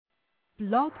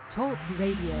Blog Talk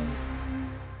Radio.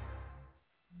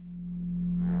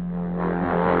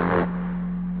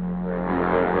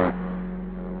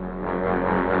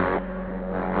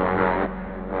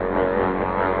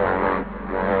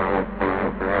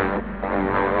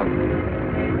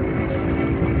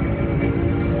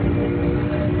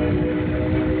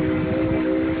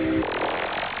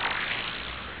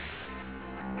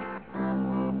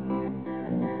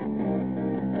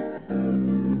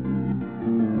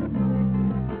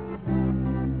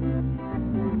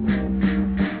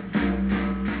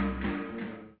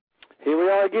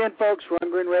 Again, folks,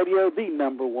 Rundgren Radio, the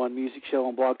 #1 music show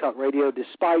on Blog Talk Radio,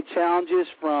 despite challenges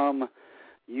from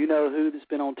you-know-who that's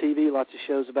been on TV, lots of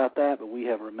shows about that, but we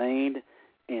have remained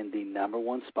in the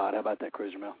 #1 spot. How about that,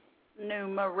 Cruiser Mel?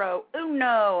 Numero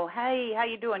uno. Hey, how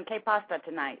you doing? Que pasta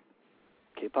tonight?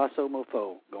 Que paso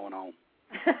mofo going on.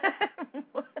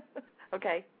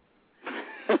 Okay.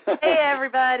 Hey,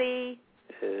 everybody.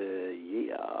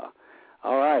 Yeah.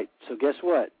 All right, so guess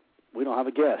what? We don't have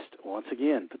a guest once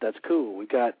again, but that's cool. We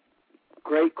got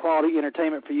great quality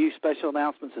entertainment for you, special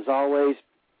announcements as always.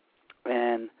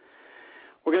 And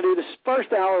we're going to do this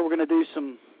first hour, we're going to do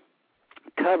some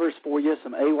covers for you,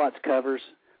 some AWATS covers.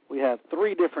 We have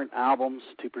 3 different albums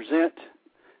to present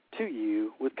to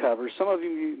you with covers. Some of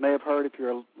you may have heard if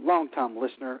you're a long-time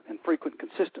listener and frequent,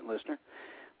 consistent listener.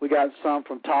 We got some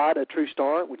from Todd, A True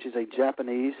Star, which is a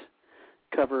Japanese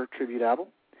cover tribute album.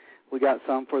 We got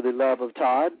some for The Love of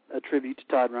Todd, a tribute to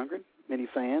Todd Rundgren. Many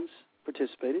fans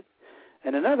participated.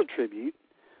 And another tribute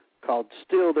called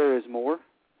Still There Is More.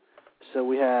 So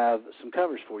we have some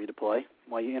covers for you to play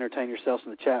while you entertain yourselves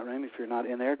in the chat room. If you're not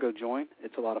in there, go join.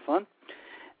 It's a lot of fun.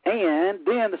 And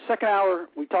then the second hour,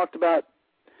 we talked about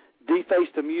Deface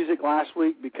the music last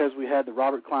week because we had the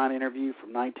Robert Klein interview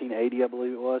from 1980, I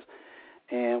believe it was.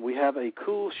 And we have a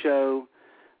cool show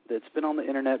that's been on the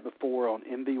internet before on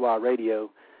MVY Radio,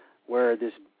 where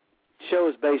this show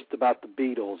is based about the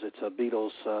Beatles. It's a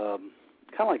Beatles, kind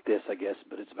of like this, I guess,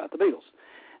 but it's about the Beatles.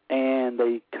 And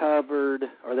they covered,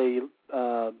 or they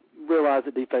realized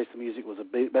that Deface the Music was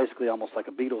basically almost like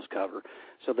a Beatles cover.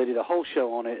 So they did a whole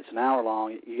show on it. It's an hour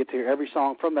long. You get to hear every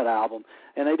song from that album.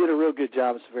 And they did a real good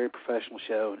job. It's a very professional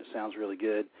show, and it sounds really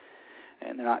good.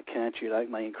 And they're not country like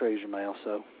me and Cruiser Mail,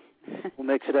 so we'll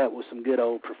mix it up with some good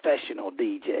old professional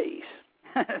DJs.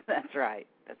 That's right.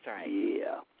 That's right.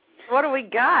 Yeah. What do we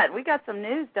got? We got some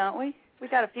news, don't we? We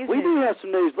got a few We do have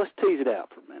some news. Let's tease it out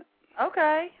for a minute.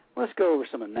 Okay. Let's go over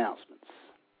some announcements.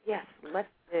 Yes, let's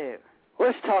do.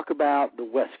 Let's talk about the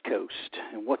West Coast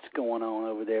and what's going on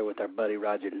over there with our buddy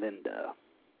Roger Linda.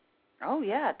 Oh,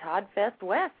 yeah,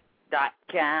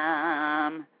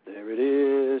 ToddFestWest.com. There it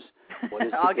is. What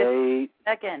is the August date?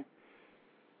 2nd.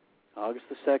 August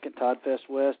the 2nd, ToddFest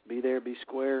West. Be there, be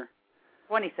square.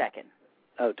 22nd.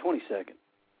 Oh, 22nd.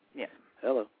 Yes.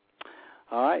 Hello.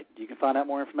 All right. You can find out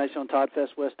more information on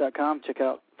ToddFestWest.com. Check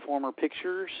out former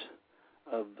pictures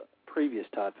of previous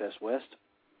ToddFest West.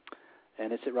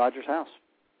 And it's at Roger's house,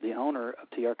 the owner of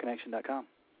trconnection.com.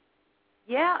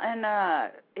 Yeah, and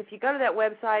if you go to that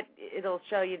website, it'll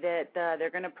show you that they're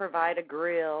going to provide a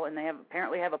grill, and they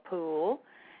apparently have a pool,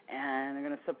 and they're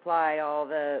going to supply all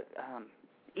the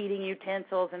eating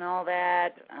utensils and all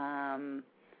that.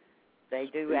 They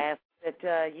do ask that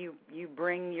you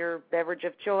bring your beverage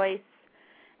of choice,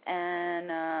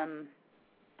 and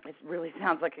it really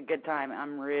sounds like a good time.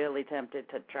 I'm really tempted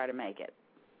to try to make it.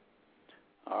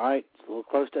 All right. It's a little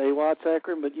close to AWATS,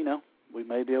 Akron, but, we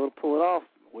may be able to pull it off.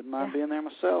 Wouldn't mind being there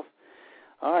myself.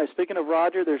 All right. Speaking of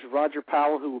Roger, there's Roger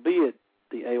Powell, who will be at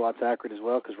the AWATS Akron as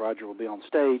well, because Roger will be on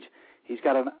stage. He's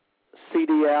got a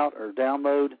CD out or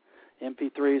download,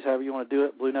 MP3s, however you want to do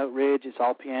it, Blue Note Ridge. It's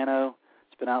all piano.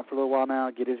 It's been out for a little while now.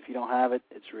 Get it if you don't have it.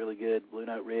 It's really good. Blue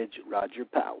Note Ridge, Roger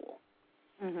Powell.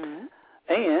 Mm-hmm.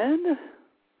 And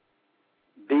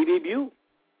B.B. Buell,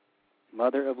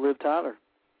 mother of Liv Tyler,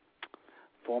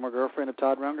 former girlfriend of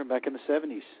Todd Rundgren back in the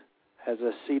 70s, has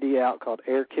a CD out called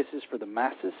Air Kisses for the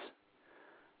Masses.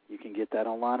 You can get that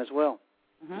online as well.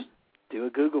 Mm-hmm. Just do a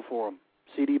Google for them.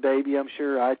 CD Baby, I'm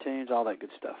sure, iTunes, all that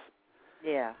good stuff.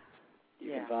 Yeah.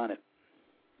 You can find it.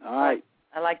 All right.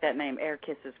 I like that name, Air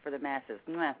Kisses for the Masses.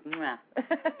 Mwah, mwah.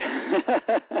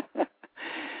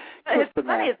 It's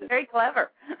funny. It's very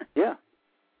clever. Yeah.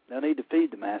 No need to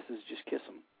feed the masses. Just kiss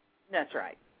them. That's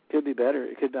right. Could be better.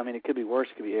 It could be worse.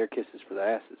 It could be Air Kisses for the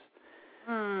asses.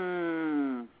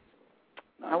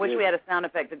 I wish we had a sound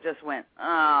effect that just went,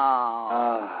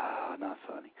 oh. Not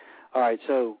funny. All right,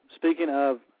 so speaking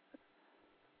of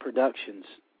productions,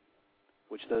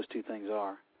 which those two things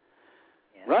are,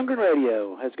 Rundgren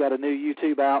Radio has got a new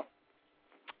YouTube out.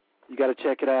 You got to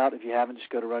check it out. If you haven't, just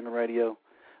go to Rundgren Radio.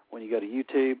 when you go to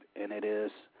YouTube, and it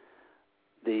is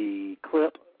the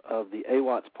clip of the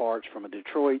AWATS parts from a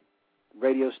Detroit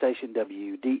radio station,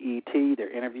 WDET, their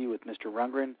interview with Mr.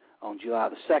 Rundgren on July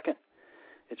the 2nd.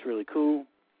 It's really cool,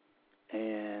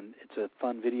 and it's a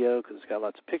fun video because it's got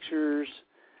lots of pictures.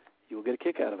 You will get a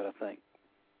kick out of it, I think.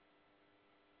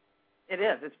 It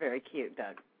is. It's very cute,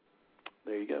 Doug.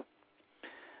 There you go.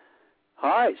 All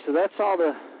right, so that's all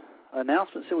the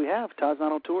announcements that we have. Todd's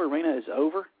Not on Tour Arena is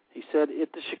over. He said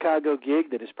at the Chicago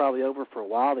gig that it's probably over for a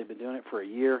while. They've been doing it for a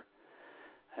year,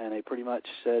 and they pretty much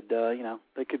said,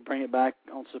 they could bring it back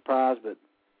on surprise, but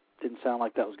didn't sound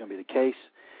like that was going to be the case.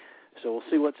 So we'll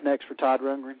see what's next for Todd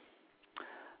Rundgren.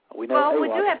 We know we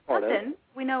do have something.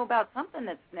 We know about something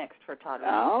that's next for Todd Rundgren.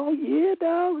 Oh, yeah,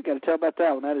 dog. We got to tell about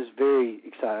that one. That is very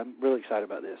exciting. I'm really excited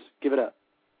about this. Give it up.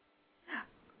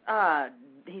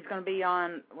 He's going to be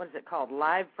on, what is it called,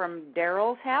 Live from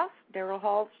Daryl's house, Daryl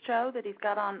Hall's show that he's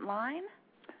got online?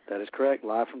 That is correct.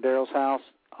 Live from Daryl's house,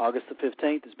 August the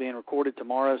 15th. It's being recorded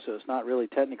tomorrow, so it's not really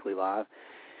technically live.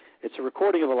 It's a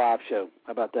recording of a live show.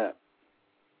 How about that?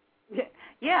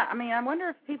 Yeah, I mean, I wonder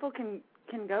if people can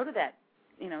go to that,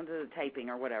 to the taping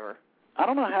or whatever. I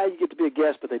don't know how you get to be a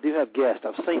guest, but they do have guests.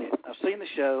 I've seen it. I've seen the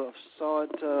show. I saw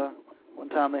it one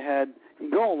time they had. You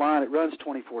can go online. It runs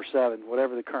 24/7,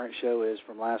 whatever the current show is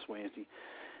from last Wednesday.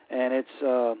 And it's,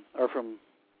 or from,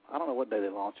 I don't know what day they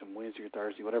launch them, Wednesday or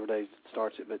Thursday, whatever day it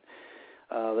starts it. But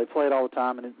they play it all the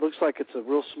time, and it looks like it's a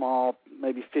real small,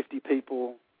 maybe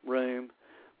 50-people room,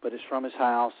 but it's from his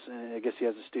house. And I guess he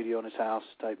has a studio in his house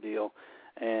type deal.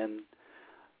 And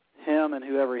him and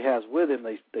whoever he has with him,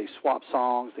 they swap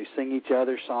songs. They sing each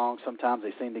other's songs. Sometimes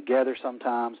they sing together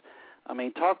sometimes. I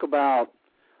mean, talk about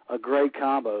a great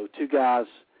combo. Two guys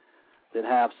that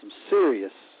have some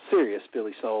serious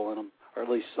Philly soul in them, or at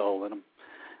least soul in them.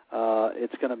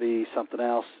 It's going to be something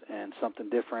else and something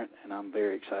different, and I'm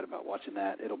very excited about watching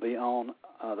that. It'll be on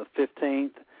the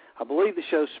 15th. I believe the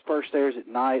show first airs at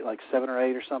night, like 7 or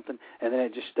 8 or something, and then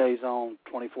it just stays on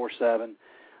 24/7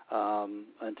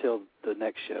 until the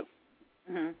next show.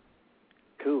 Mm-hmm.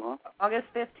 Cool, huh? August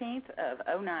 15th of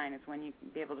 2009 is when you can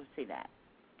be able to see that.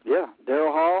 Yeah,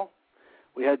 Daryl Hall.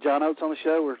 We had John Oates on the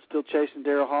show. We're still chasing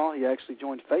Daryl Hall. He actually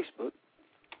joined Facebook.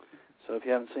 So if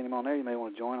you haven't seen him on there, you may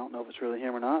want to join. I don't know if it's really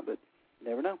him or not, but you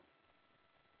never know.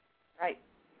 Right.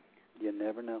 You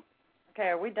never know. Okay,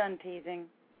 are we done teasing?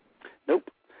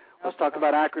 Nope. Let's talk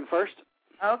about Akron first.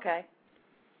 Okay.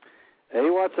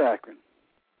 AWATS Akron.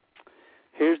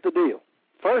 Here's the deal.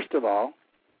 First of all,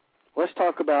 let's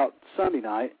talk about Sunday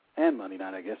night and Monday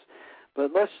night, I guess.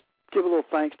 But let's give a little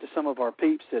thanks to some of our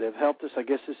peeps that have helped us. I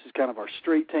guess this is kind of our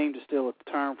street team, to steal a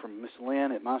term from Miss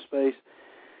Lynn at MySpace.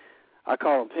 I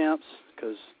call them pimps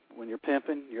because when you're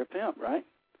pimping, you're a pimp, right?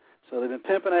 So they've been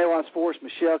pimping AWATS for us.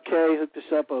 Michelle K. hooked us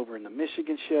up over in the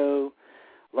Michigan show.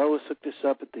 Lois hooked us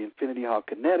up at the Infinity Hall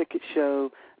Connecticut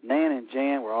show. Nan and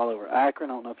Jan were all over Akron.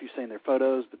 I don't know if you've seen their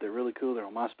photos, but they're really cool. They're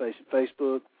on MySpace and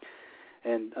Facebook.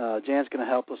 And Jan's going to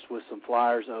help us with some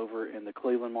flyers over in the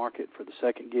Cleveland market for the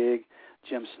second gig.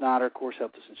 Jim Snyder, of course,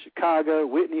 helped us in Chicago.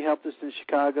 Whitney helped us in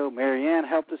Chicago. Marianne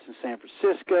helped us in San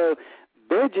Francisco.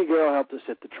 Veggie Girl helped us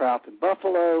at the Trop in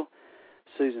Buffalo.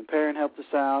 Susan Perrin helped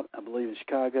us out, I believe, in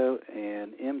Chicago,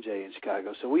 and MJ in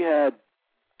Chicago. So we had,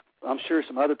 I'm sure,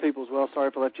 some other people as well. Sorry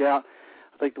if I left you out.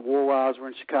 I think the War Wives were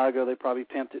in Chicago. They probably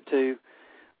pimped it too.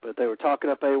 But they were talking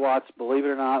up AWATS. Believe it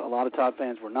or not, a lot of Todd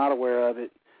fans were not aware of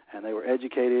it, and they were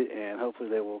educated, and hopefully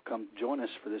they will come join us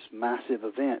for this massive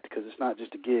event, because it's not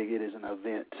just a gig, it is an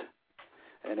event,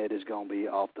 and it is going to be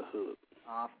off the hook.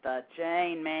 Off the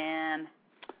chain, man.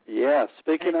 Yeah,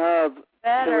 speaking of...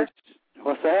 Better.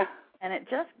 What's that? And it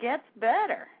just gets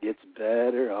better. Gets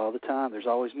better all the time. There's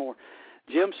always more.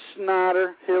 Jim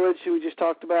Snyder, Hillage, who we just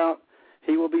talked about,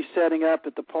 he will be setting up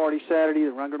at the party Saturday,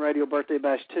 the Rundgren Radio Birthday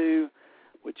Bash 2,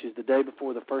 which is the day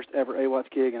before the first ever AWATS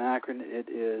gig in Akron.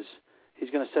 He's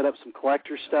going to set up some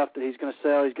collector stuff that he's going to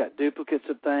sell. He's got duplicates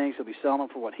of things. He'll be selling them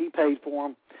for what he paid for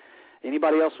them.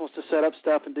 Anybody else wants to set up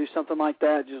stuff and do something like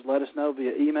that, just let us know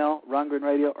via email,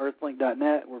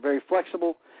 rundgrenradio@earthlink.net. We're very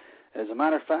flexible. As a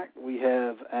matter of fact, we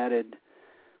have added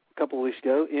a couple of weeks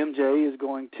ago, MJ is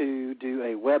going to do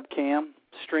a webcam,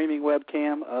 streaming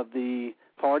webcam of the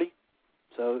party.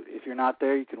 So if you're not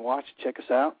there, you can watch, check us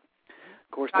out.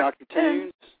 Of course, Dr.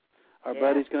 Tunes, our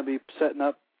buddy's going to be setting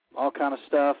up all kind of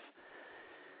stuff.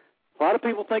 A lot of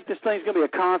people think this thing's going to be a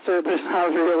concert, but it's not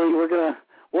really.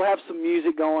 We'll have some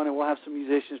music going, and we'll have some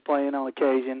musicians playing on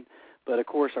occasion. But, of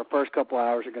course, our first couple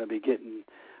hours are going to be getting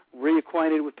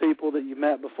reacquainted with people that you've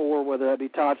met before, whether that be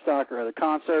Todd Stock or other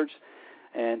concerts,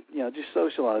 and, just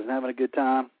socializing, having a good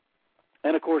time.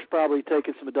 And, of course, probably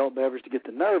taking some adult beverage to get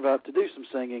the nerve up to do some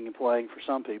singing and playing for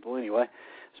some people anyway,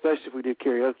 especially if we do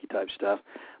karaoke-type stuff.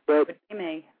 But,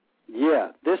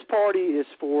 yeah, this party is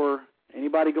for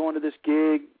anybody going to this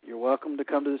gig. You're welcome to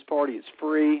come to this party. It's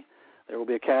free. There will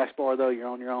be a cash bar, though. You're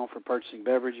on your own for purchasing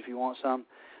beverage if you want some.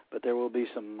 But there will be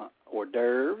some hors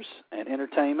d'oeuvres and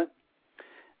entertainment.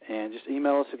 And just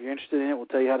email us if you're interested in it. We'll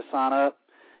tell you how to sign up.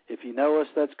 If you know us,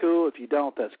 that's cool. If you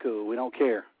don't, that's cool. We don't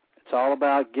care. It's all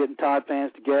about getting Todd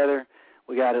fans together.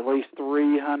 We got at least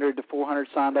 300 to 400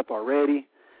 signed up already.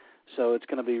 So it's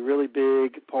going to be a really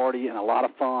big party and a lot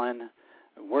of fun.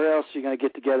 Where else are you going to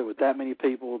get together with that many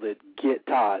people that get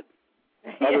Todd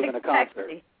other than a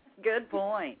concert? Good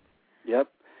point. Yep.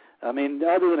 I mean,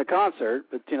 other than a concert,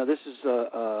 but, this is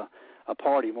a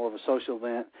party, more of a social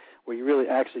event where you really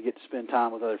actually get to spend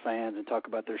time with other fans and talk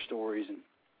about their stories and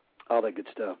all that good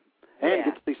stuff. And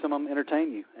get to see some of them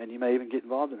entertain you, and you may even get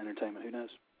involved in entertainment. Who knows?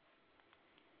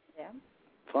 Yeah.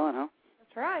 Fun, huh?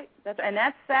 That's right. And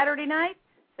that's Saturday night?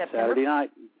 Saturday night,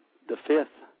 the 5th.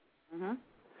 Mm-hmm.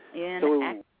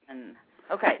 In Akron.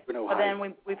 Okay. So then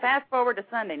we fast forward to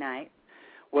Sunday night.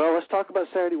 Well, let's talk about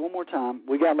Saturday one more time.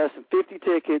 We got less than 50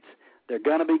 tickets. They're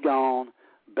going to be gone.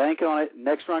 Bank on it.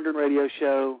 Next Rundgren radio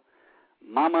show.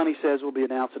 My money says we'll be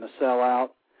announcing a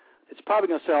sellout. It's probably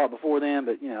going to sell out before then,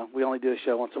 but, we only do a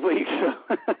show once a week.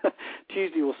 So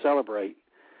Tuesday we'll celebrate.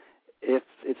 If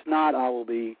it's not, I will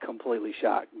be completely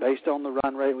shocked. Based on the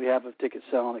run rate we have of tickets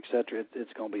selling, et cetera,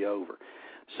 it's going to be over.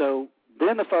 So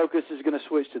then the focus is going to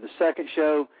switch to the second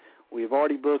show. We've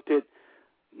already booked it.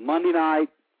 Monday night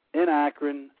in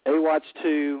Akron, AWATS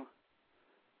 2.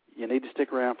 You need to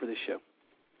stick around for this show.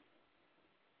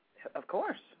 Of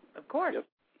course. Of course. Yep.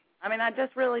 I mean, I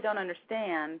just really don't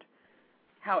understand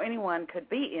how anyone could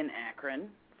be in Akron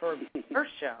for the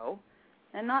first show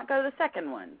and not go to the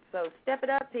second one. So step it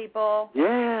up, people.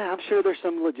 Yeah, I'm sure there's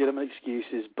some legitimate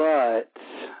excuses, but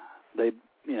they,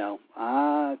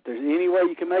 if there's any way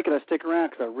you can make it, I stick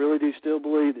around because I really do still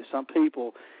believe that some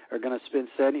people are going to spend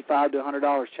 $75 to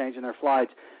 $100 changing their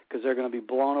flights because they're going to be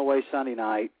blown away Sunday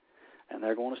night, and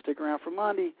they're going to stick around for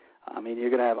Monday. I mean, you're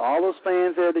going to have all those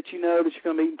fans there that you know that you're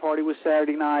going to meet and party with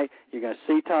Saturday night. You're going to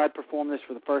see Todd perform this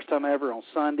for the first time ever on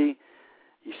Sunday.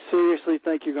 You seriously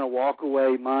think you're going to walk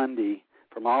away Monday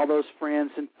from all those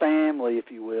friends and family, if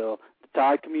you will, the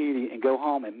Todd community, and go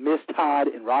home and miss Todd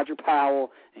and Roger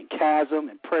Powell and Chasm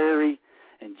and Prairie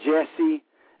and Jesse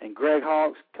and Greg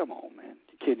Hawks? Come on, man.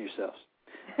 You're kidding yourselves.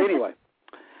 Anyway,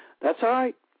 that's all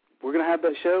right. We're going to have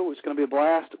that show. It's going to be a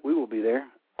blast. We will be there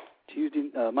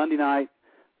Monday night.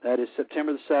 That is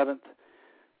September the 7th.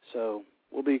 So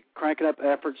we'll be cranking up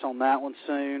efforts on that one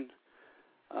soon.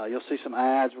 You'll see some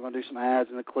ads. We're going to do some ads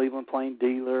in the Cleveland Plain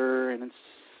Dealer and in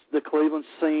the Cleveland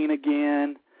scene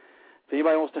again. If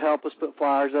anybody wants to help us put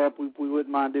flyers up, we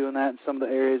wouldn't mind doing that in some of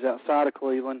the areas outside of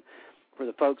Cleveland. For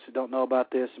the folks who don't know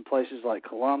about this, in places like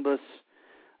Columbus,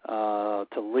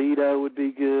 Toledo would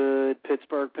be good,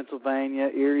 Pittsburgh,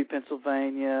 Pennsylvania, Erie,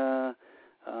 Pennsylvania.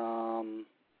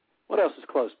 What else is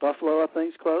close? Buffalo, I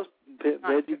think, is close.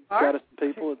 Reggie got us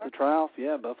some people at the trial.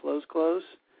 Yeah, Buffalo's close.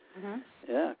 Mm-hmm.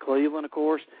 Yeah, Cleveland, of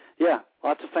course. Yeah,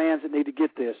 lots of fans that need to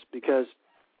get this because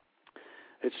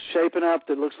it's shaping up.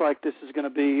 It looks like this is going to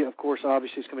be, of course,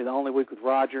 obviously it's going to be the only week with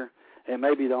Roger and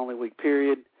maybe the only week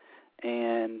period.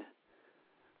 And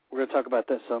we're going to talk about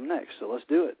that some next. So let's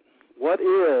do it. What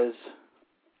is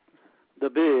the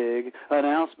big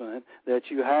announcement that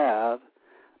you have,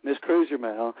 Miss Cruiser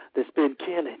Mel, that's been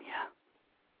killing you?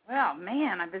 Well,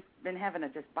 man, I've just been having to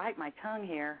just bite my tongue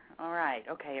here. All right.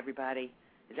 Okay, everybody.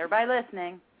 Is everybody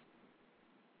listening?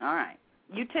 All right.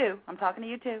 You too. I'm talking to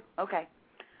you too. Okay.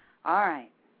 All right.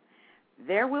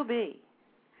 There will be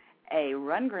a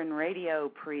Rundgren Radio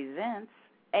Presents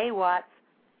AWATS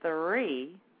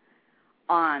 3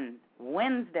 on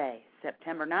Wednesday,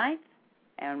 September 9th.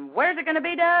 And where's it going to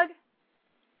be, Doug?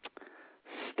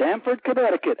 Stamford,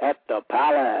 Connecticut, at the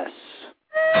Palace.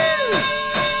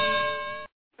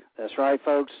 That's right,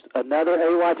 folks. Another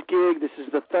AWATS gig. This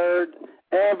is the third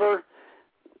ever.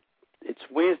 It's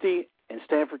Wednesday in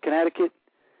Stamford, Connecticut,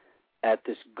 at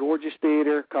this gorgeous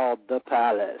theater called the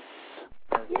Palace.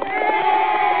 Yay!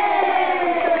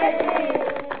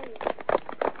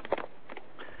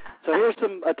 So here's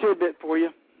a tidbit for you.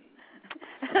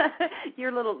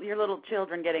 Your little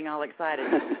children getting all excited.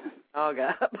 Dog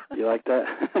up. You like that?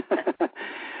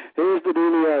 Here's the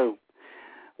dealio.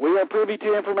 We are privy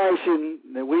to information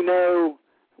that we know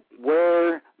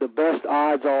where the best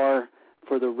odds are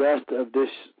for the rest of this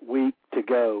week to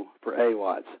go for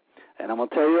AWATS. And I'm going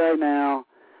to tell you right now,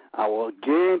 I will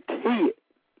guarantee it,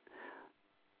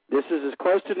 this is as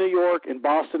close to New York and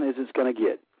Boston as it's going to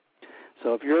get.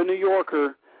 So if you're a New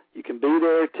Yorker, you can be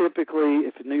there typically,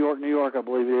 if it's New York, I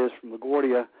believe it is, from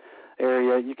LaGuardia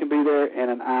area, you can be there in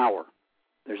an hour.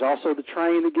 There's also the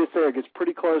train that gets there. It gets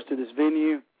pretty close to this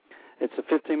venue. It's a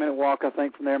 15-minute walk, I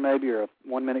think, from there maybe, or a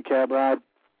 1-minute cab ride.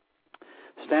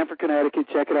 Stamford, Connecticut,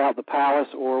 check it out, the Palace,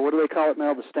 or what do they call it,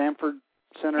 Mel, the Stamford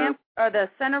Center? The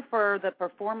Center for the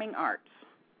Performing Arts.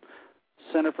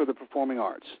 Center for the Performing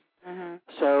Arts. Mm-hmm.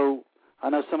 So I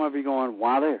know some of you are going,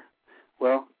 why there?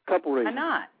 Well, a couple reasons. Why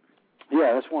not?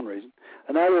 Yeah, that's one reason.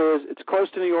 Another is it's close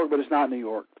to New York, but it's not New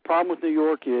York. The problem with New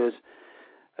York is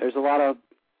there's a lot of,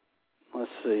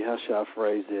 let's see, how shall I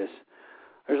phrase this?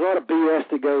 There's a lot of BS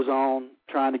that goes on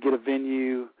trying to get a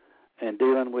venue and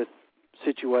dealing with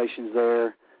situations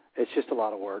there. It's just a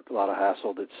lot of work, a lot of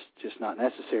hassle that's just not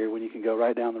necessary when you can go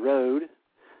right down the road.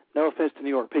 No offense to New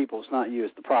York people, it's not you,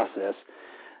 it's the process.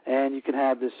 And you can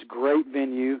have this great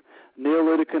venue. Neil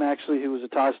Ludekin, actually, who was a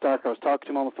tie stocker, I was talking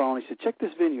to him on the phone. He said, check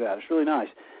this venue out. It's really nice.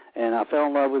 And I fell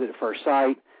in love with it at first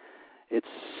sight. It's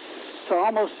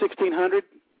almost 1,600,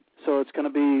 so it's going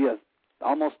to be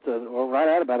right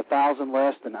at about 1,000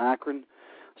 less than Akron.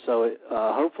 So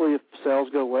hopefully if sales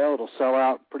go well, it'll sell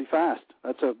out pretty fast.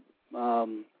 That's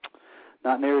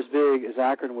not near as big as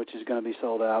Akron, which is going to be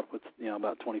sold out with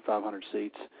about 2,500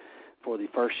 seats for the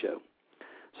first show.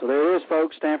 So there it is,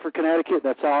 folks, Stamford, Connecticut.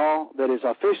 That's all that is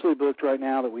officially booked right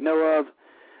now that we know of.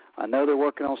 I know they're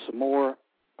working on some more.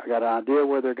 I got an idea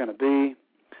where they're going to be,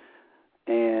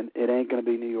 and it ain't going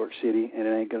to be New York City, and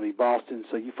it ain't going to be Boston.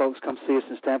 So you folks come see us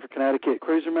in Stamford, Connecticut.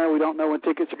 Cruiser Mail, we don't know when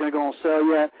tickets are going to go on sale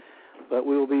yet, but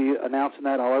we will be announcing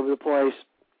that all over the place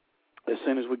as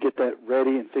soon as we get that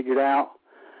ready and figured out.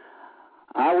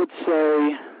 I would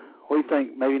say, what do you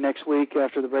think, maybe next week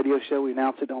after the radio show, we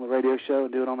announce it on the radio show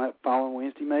and do it on that following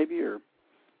Wednesday maybe, or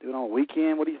do it on a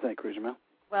weekend? What do you think, Cruiser Mel?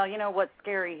 Well, what's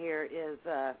scary here is,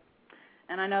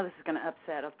 and I know this is going to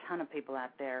upset a ton of people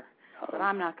out there, but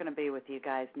I'm not going to be with you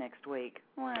guys next week.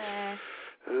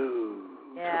 Ooh.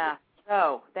 Yeah,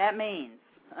 so that means,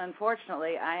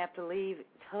 unfortunately, I have to leave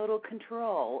total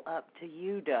control up to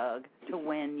you, Doug, to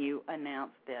when you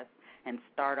announce this and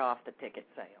start off the ticket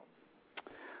sales.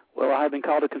 Well, I have been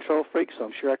called a control freak, so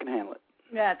I'm sure I can handle it.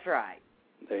 That's right.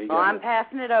 There you go. Well, I'm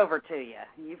passing it over to you.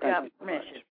 You've got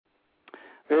permission.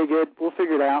 Very good. We'll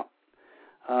figure it out.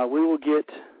 We will get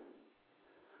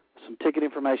some ticket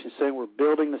information soon. We're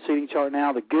building the seating chart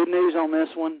now. The good news on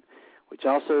this one, which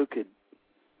also could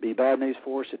be bad news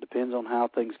for us, it depends on how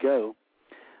things go.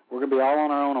 We're going to be all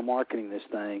on our own on marketing this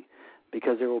thing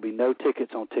because there will be no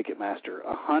tickets on Ticketmaster.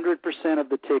 100% of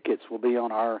the tickets will be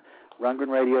on our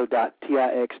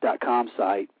RundgrenRadio.tix.com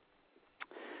site,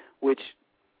 which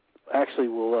actually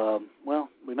will,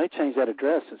 we may change that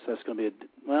address since that's going to be,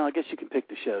 I guess you can pick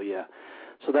the show, yeah.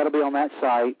 So that'll be on that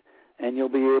site, and you'll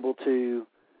be able to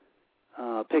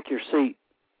pick your seat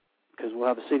because we'll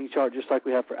have a seating chart just like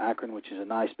we have for Akron, which is a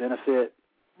nice benefit.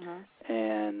 Mm-hmm.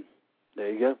 And there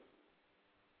you go.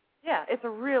 Yeah, it's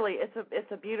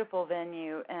a beautiful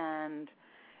venue, and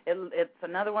it's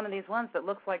another one of these ones that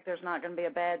looks like there's not going to be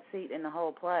a bad seat in the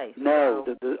whole place. No,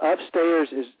 so. the upstairs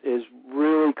is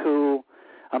really cool.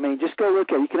 I mean, just go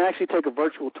look at it. You can actually take a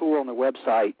virtual tour on their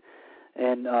website,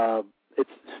 and it's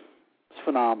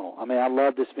phenomenal. I mean, I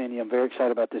love this venue. I'm very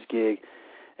excited about this gig,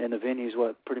 and the venue is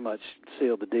what pretty much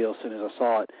sealed the deal as soon as I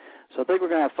saw it. So I think we're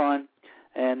going to have fun,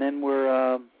 and then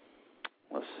we're,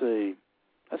 let's see,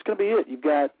 that's going to be it. You've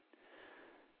got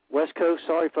West Coast.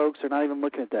 Sorry, folks, they're not even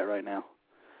looking at that right now.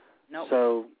 Nope.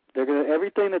 So they're going to,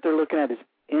 everything that they're looking at is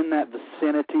in that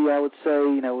vicinity, I would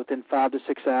say, within 5 to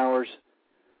 6 hours.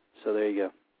 So there you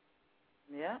go.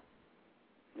 Yeah.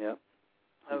 Yep.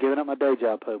 I'm giving up my day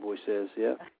job, Po Boy says.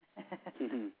 Yep.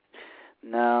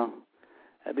 No,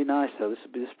 that'd be nice though. This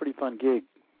is a pretty fun gig.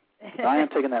 I am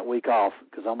taking that week off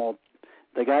because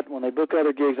when they book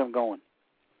other gigs, I'm going.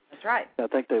 That's right. I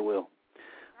think they will.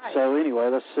 Right. So anyway,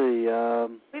 let's see.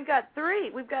 We've got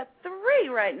three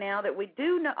right now that we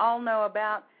do all know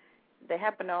about. They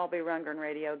happen to all be Rundgren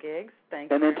radio gigs.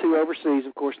 Thanks. And then 2 overseas,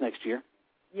 of course, next year.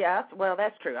 Yes, well,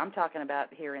 that's true. I'm talking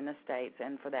about here in the States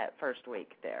and for that first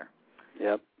week there.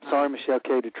 Yep. Sorry, Michelle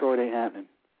K. Detroit ain't happening.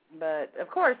 But, of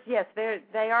course, yes,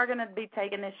 they are going to be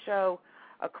taking this show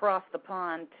across the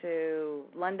pond to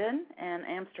London and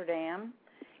Amsterdam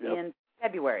in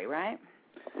February, right?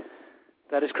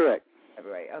 That is correct.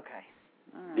 February, okay.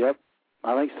 All right. Yep.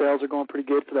 I think sales are going pretty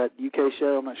good for that UK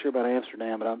show. I'm not sure about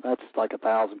Amsterdam, but that's like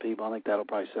 1,000 people. I think that'll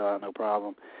probably sell out no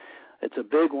problem. It's a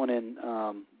big one in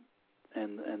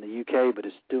the UK, but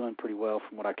it's doing pretty well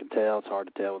from what I can tell. It's hard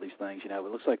to tell with these things, but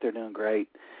it looks like they're doing great.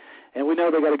 And we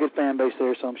know they got a good fan base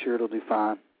there, so I'm sure it'll do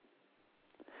fine.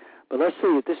 But let's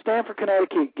see, if this Stamford,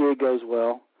 Connecticut gig goes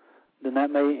well, then that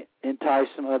may entice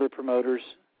some other promoters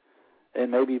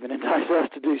and maybe even entice us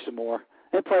to do some more.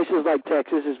 And places like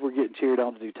Texas, as we're getting cheered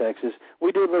on to do Texas.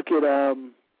 We did look at,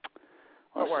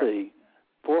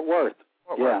 Fort Worth.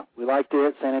 Yeah, we liked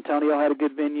it. San Antonio had a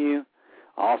good venue.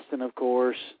 Austin, of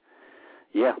course.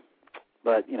 Yeah,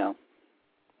 but, you know,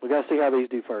 we got to see how these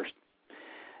do first.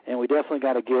 And we definitely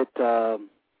got to get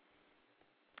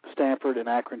Stanford and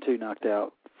Akron 2 knocked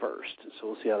out first. So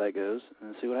we'll see how that goes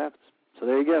and see what happens. So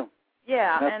there you go.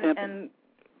 Yeah, and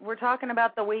we're talking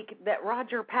about the week that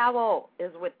Roger Powell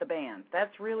is with the band.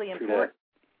 That's really important.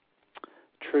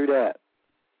 True that.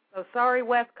 So sorry,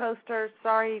 West Coasters.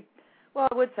 Sorry. Well,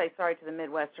 I would say sorry to the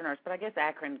Midwesterners, but I guess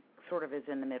Akron sort of is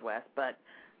in the Midwest. But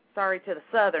sorry to the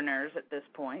Southerners at this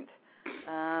point.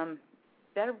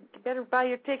 Better buy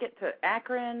your ticket to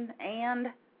Akron and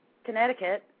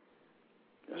Connecticut.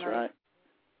 That's right.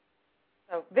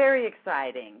 So very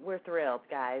exciting. We're thrilled,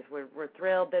 guys. We're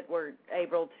thrilled that we're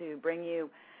able to bring you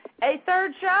a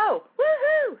third show.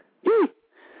 Woohoo! Yee!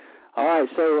 All right,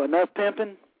 so enough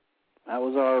pimping. That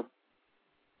was our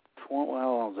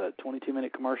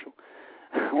 22-minute commercial.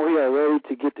 We are ready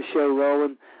to get the show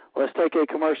rolling. Let's take a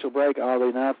commercial break, oddly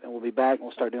enough, and we'll be back and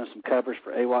we'll start doing some covers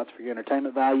for AWATS for your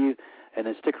entertainment value. And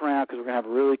then stick around because we're going to have a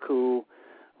really cool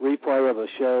replay of a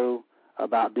show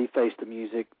about Deface the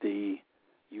Music, the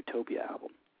Utopia album.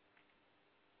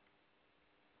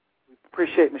 We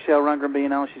appreciate Michelle Rundgren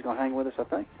being on. She's going to hang with us, I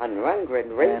think. On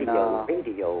Rundgren Radio.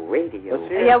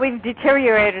 Yeah, we've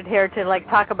deteriorated here to, like,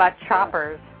 talk about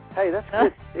choppers. Hey, that's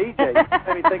good. EJ,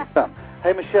 let me think of something.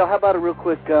 Hey, Michelle, how about a real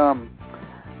quick,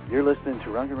 you're listening to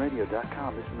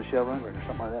RundgrenRadio.com. This is Michelle Rundgren or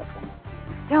something like that for me.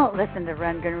 Don't listen to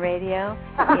Rundgren Radio.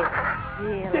 It's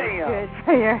really good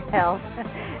for your health.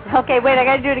 Okay, wait, I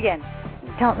got to do it again.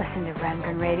 Don't listen to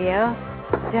Rundgren Radio.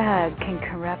 Doug can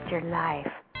corrupt your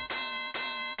life.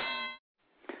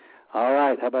 All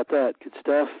right, how about that? Good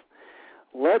stuff.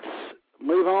 Let's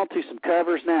move on to some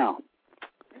covers now.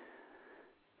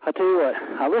 I tell you what,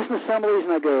 I listen to some of these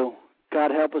and I go,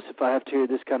 God help us if I have to hear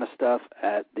this kind of stuff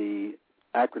at the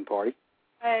Akron party.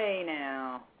 Hey,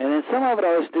 now. And then some of it I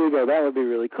always do go, that would be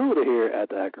really cool to hear at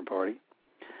the Akron party.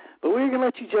 But we're going to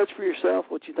let you judge for yourself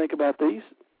what you think about these.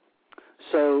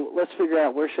 So let's figure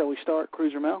out, where shall we start,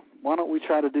 Cruiser Mel? Why don't we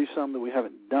try to do something that we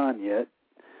haven't done yet?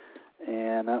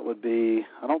 And that would be,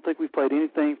 I don't think we've played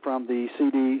anything from the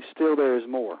CD, Still There Is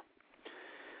More.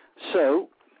 So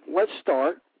let's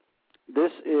start.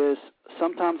 This is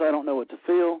Sometimes I Don't Know What to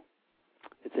Feel.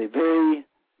 It's a very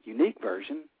unique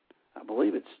version. I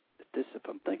believe it's this. If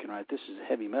I'm thinking right, this is a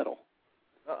heavy metal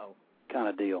kind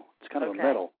of deal. It's kind of a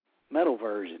metal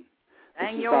version.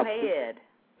 Hang your head.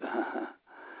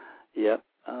 Yep.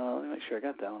 Let me make sure I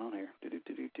got that one on here. Here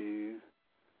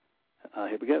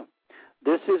we go.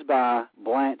 This is by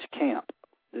Blanche Camp.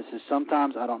 This is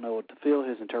Sometimes I Don't Know What to Feel,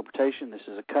 his interpretation. This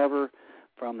is a cover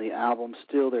from the album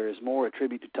Still There Is More, a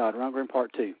tribute to Todd Rundgren,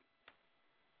 Part 2.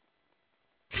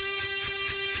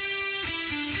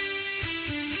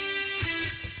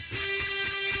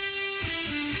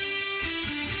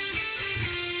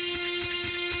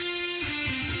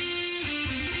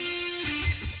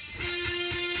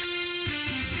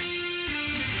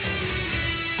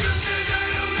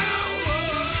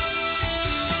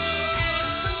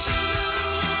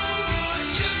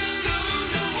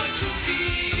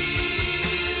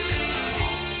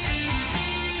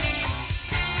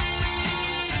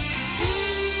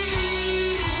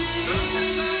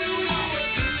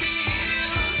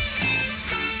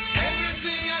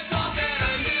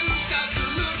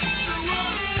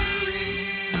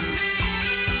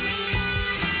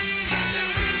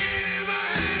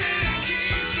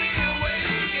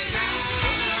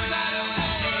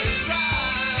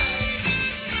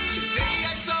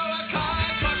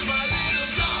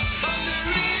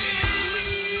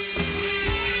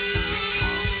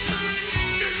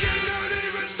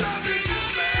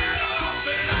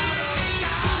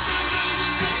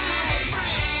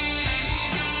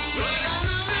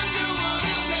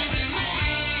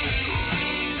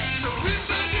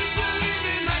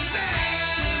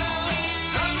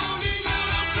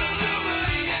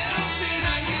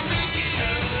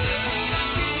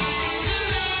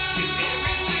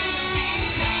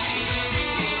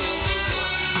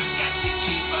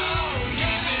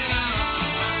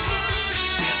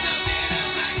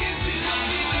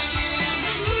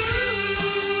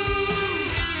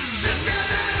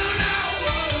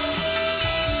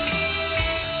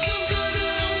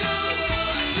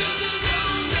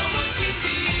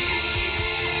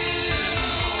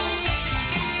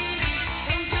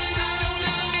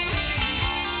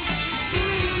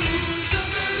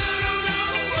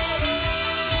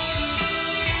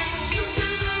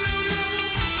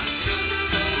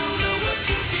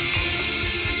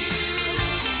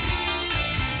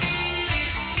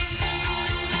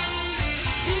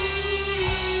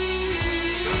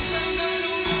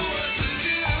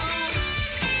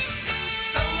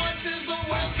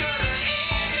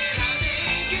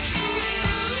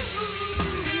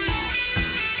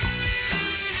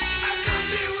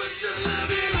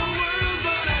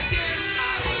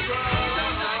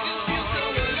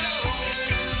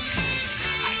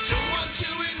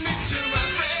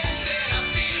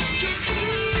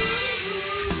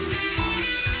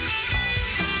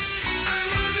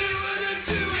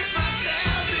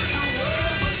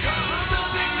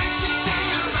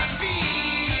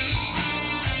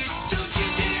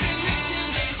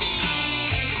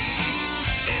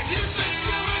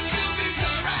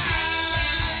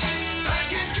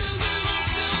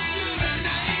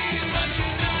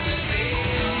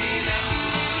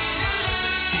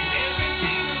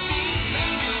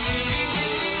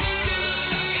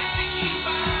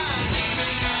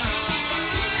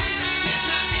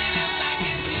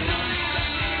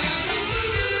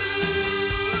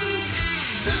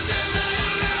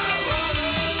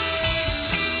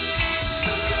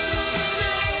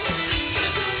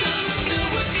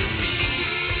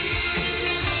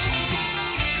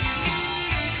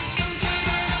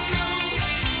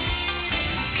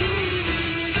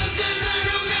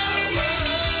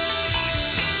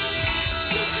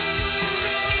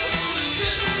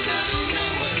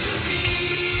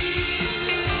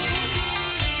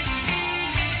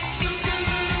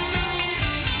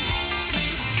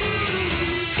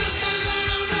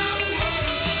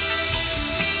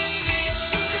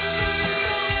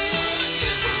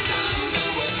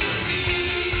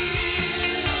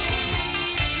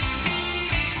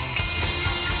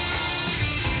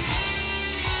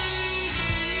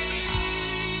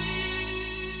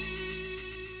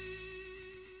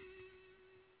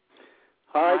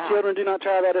 All right, Wow. children, do not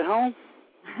try that at home.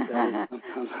 I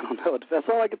don't know. That's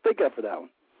all I could think of for that one.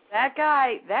 That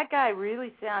guy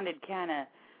really sounded kind of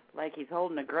like he's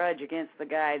holding a grudge against the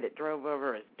guy that drove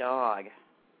over his dog.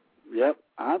 Yep.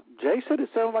 Jay said it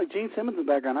sounded like Gene Simmons in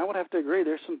the background. I would have to agree.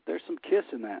 There's some Kiss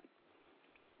in that.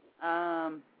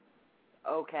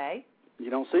 Okay. You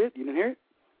don't see it? You didn't hear it?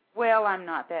 Well, I'm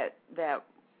not that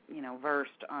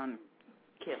versed on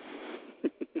Kiss.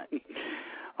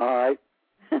 All right.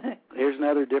 Here's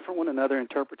another different one, another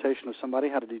interpretation of somebody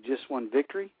how to do Just One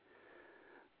Victory.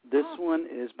 This one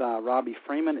is by Robbie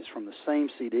Freeman. It's from the same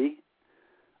CD,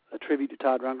 a tribute to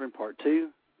Todd Rundgren, Part 2,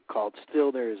 called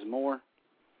Still There Is More.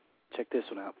 Check this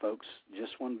one out, folks.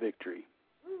 Just One Victory.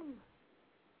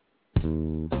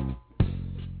 We've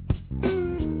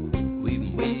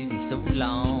been waiting so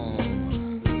long.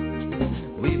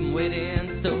 We've been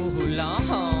waiting so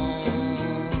long.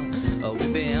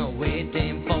 We've been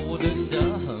waiting for the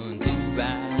sun to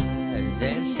rise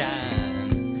and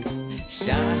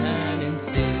shining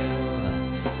still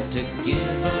to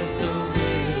give us a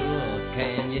will.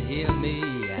 Can you hear me?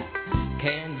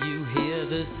 Can you hear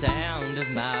the sound of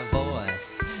my voice?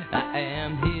 I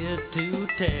am here to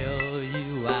tell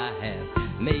you I have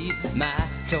made my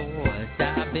choice.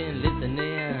 I've been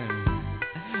listening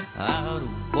out of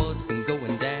what's been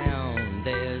going down.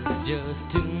 There's just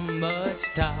too much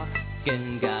talk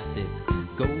and gossip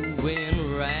going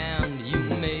around. You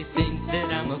may think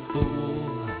that I'm a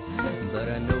fool, but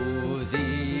I know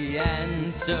the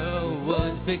answer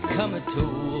was become a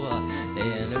tool.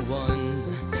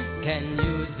 Anyone can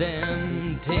use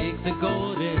them. Take the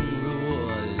golden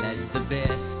rule as the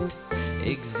best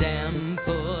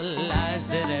example eyes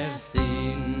that I've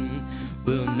seen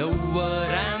will know what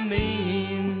I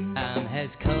mean. Time has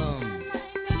come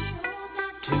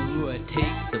to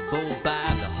take the bull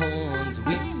by the horns.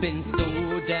 We've been so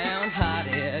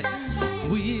downhearted.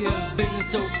 We have been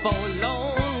so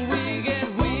forlorn. We get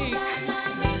weak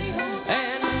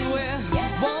and we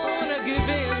wanna give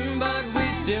in, but we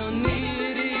still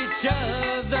need each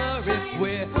other if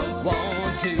we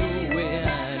want to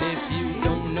win. If you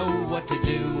don't know what to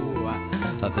do,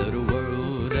 but a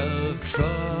world of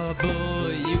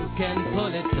trouble, you can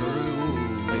pull it through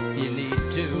if you need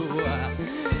to.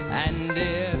 And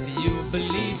if you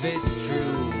believe it's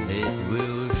true, it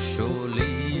will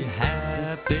surely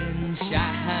happen,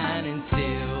 shining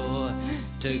still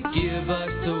to give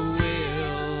us the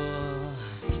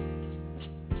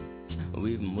will.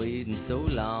 We've been waiting so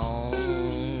long.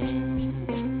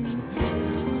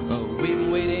 We've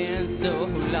been waiting so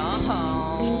long.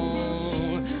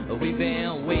 We've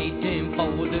been waiting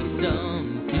for the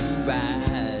sun to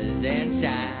rise and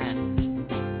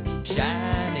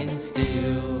shining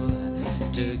still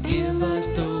to give us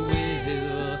the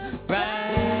will,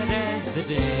 bright as the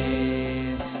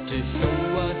day, to show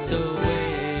us the way.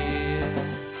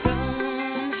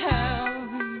 Somehow,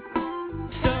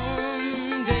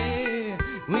 someday,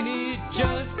 we need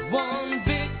just one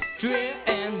victory,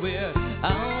 and we're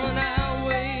on our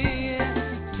way,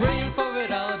 praying for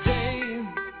it all day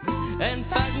and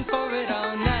fighting for it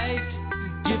all night.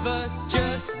 Give us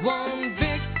just one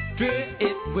victory,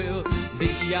 it will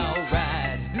be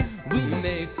alright. We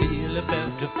may feel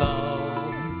about to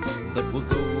fall, but we'll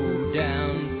go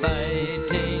down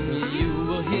fighting. You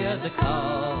will hear the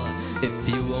call if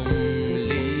you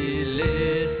only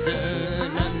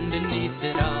listen underneath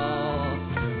it all.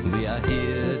 We are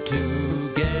here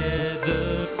together,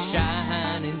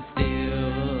 shining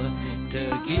still to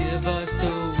give us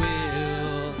the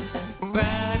will,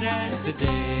 bright as the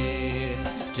day,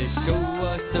 to show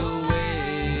us the way.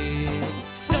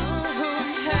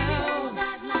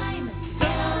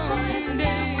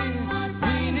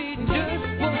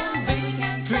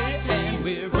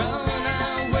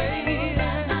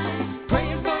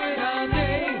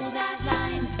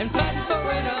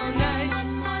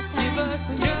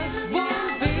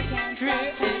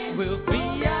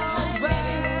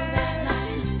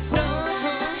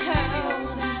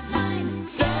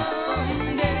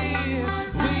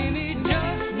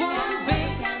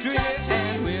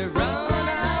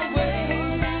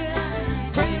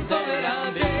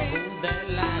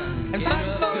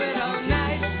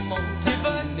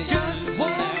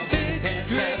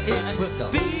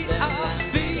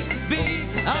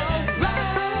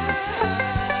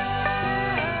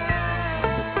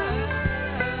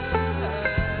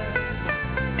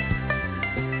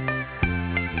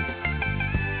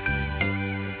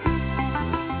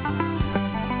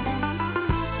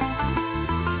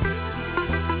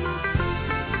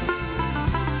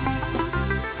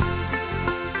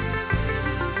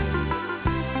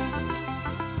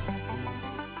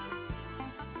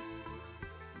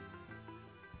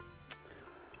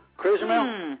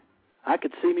 Cruiser I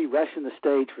could see me rushing the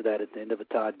stage for that at the end of a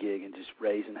Todd gig and just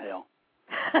raising hell.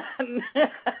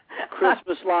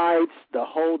 Christmas lights, the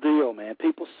whole deal, man.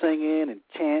 People singing and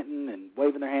chanting and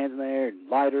waving their hands in the air and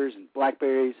lighters and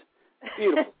blackberries.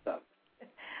 Beautiful stuff.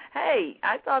 Hey,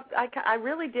 I thought I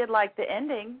really did like the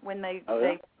ending when they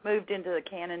moved into the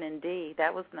canon in D.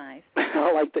 That was nice.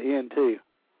 I like the end, too.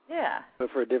 Yeah. But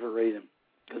for a different reason,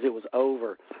 because it was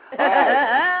over. All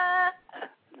right.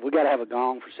 We got to have a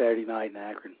gong for Saturday night in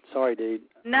Akron. Sorry, dude.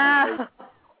 No.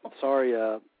 Sorry,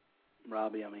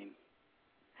 Robbie. I mean,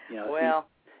 you know, well,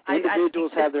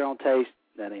 individuals have their own taste.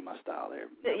 That ain't my style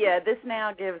there. Yeah, this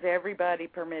now gives everybody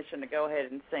permission to go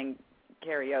ahead and sing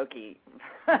karaoke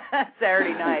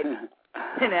Saturday night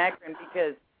in Akron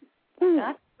because I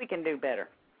think we can do better.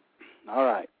 All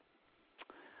right.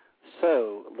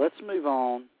 So let's move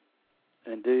on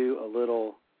and do a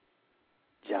little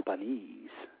Japanese.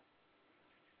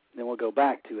 Then we'll go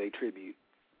back to a tribute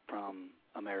from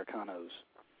Americanos.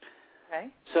 Okay.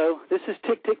 So this is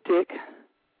Tick, Tick, Tick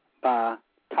by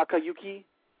Takayuki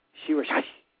Shirashai.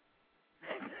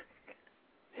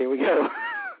 Here we go.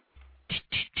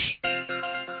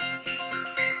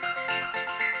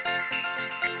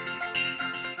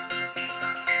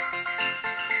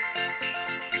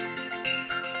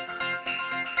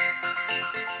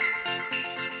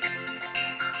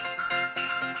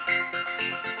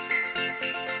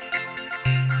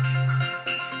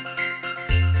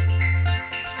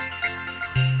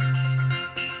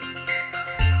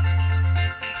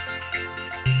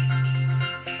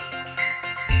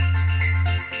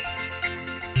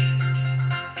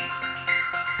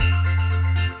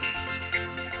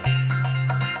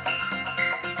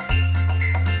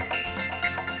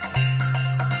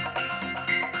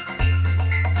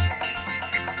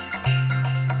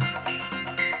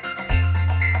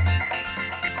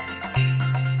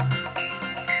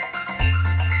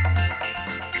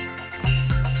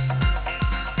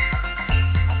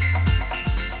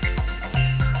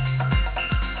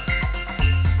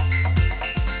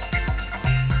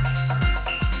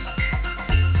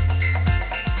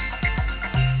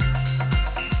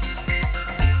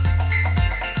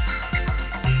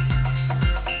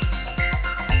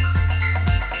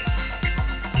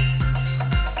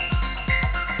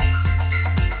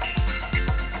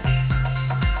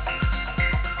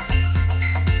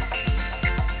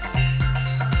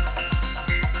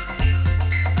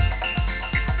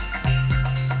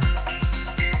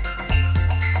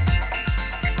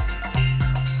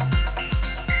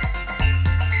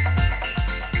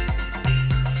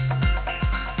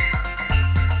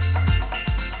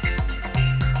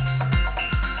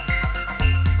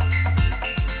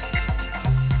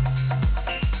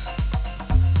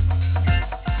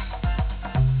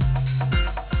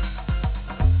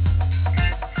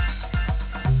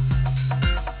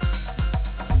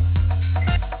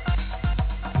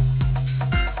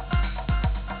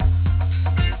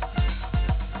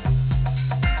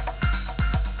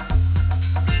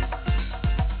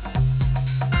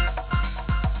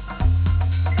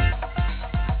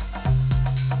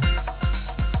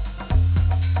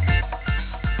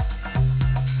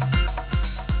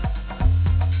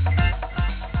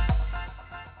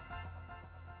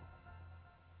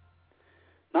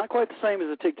 Not quite the same as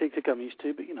the Tick, Tick, Tick I'm used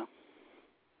to, but you know.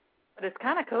 But it's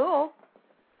kind of cool.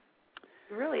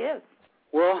 It really is.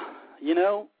 Well, you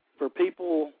know, for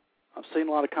people, I've seen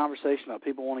a lot of conversation about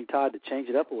people wanting Todd to change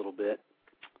it up a little bit.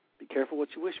 Be careful what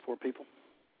you wish for, people.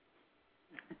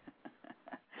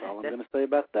 That's all I'm going to say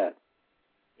about that.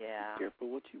 Yeah. Be careful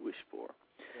what you wish for.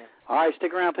 Yeah. All right,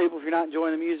 stick around, people, if you're not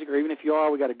enjoying the music, or even if you are,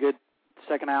 we got a good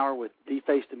second hour with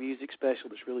Deface the Music special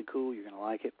that's really cool. You're going to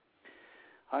like it.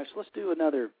 All right, so let's do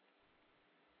another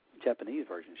Japanese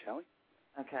version, shall we?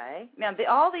 Okay. Now,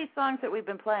 all these songs that we've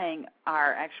been playing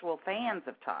are actual fans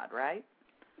of Todd, right?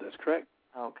 That's correct.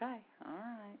 Okay. All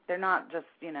right. They're not just,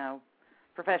 you know,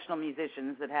 professional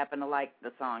musicians that happen to like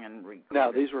the song and record it.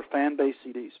 No, these were fan-based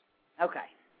CDs. Okay.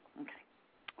 Okay.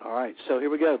 All right, so here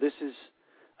we go. This is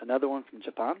another one from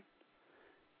Japan.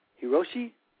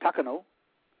 Hiroshi Takano.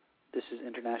 This is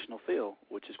International Feel,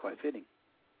 which is quite fitting.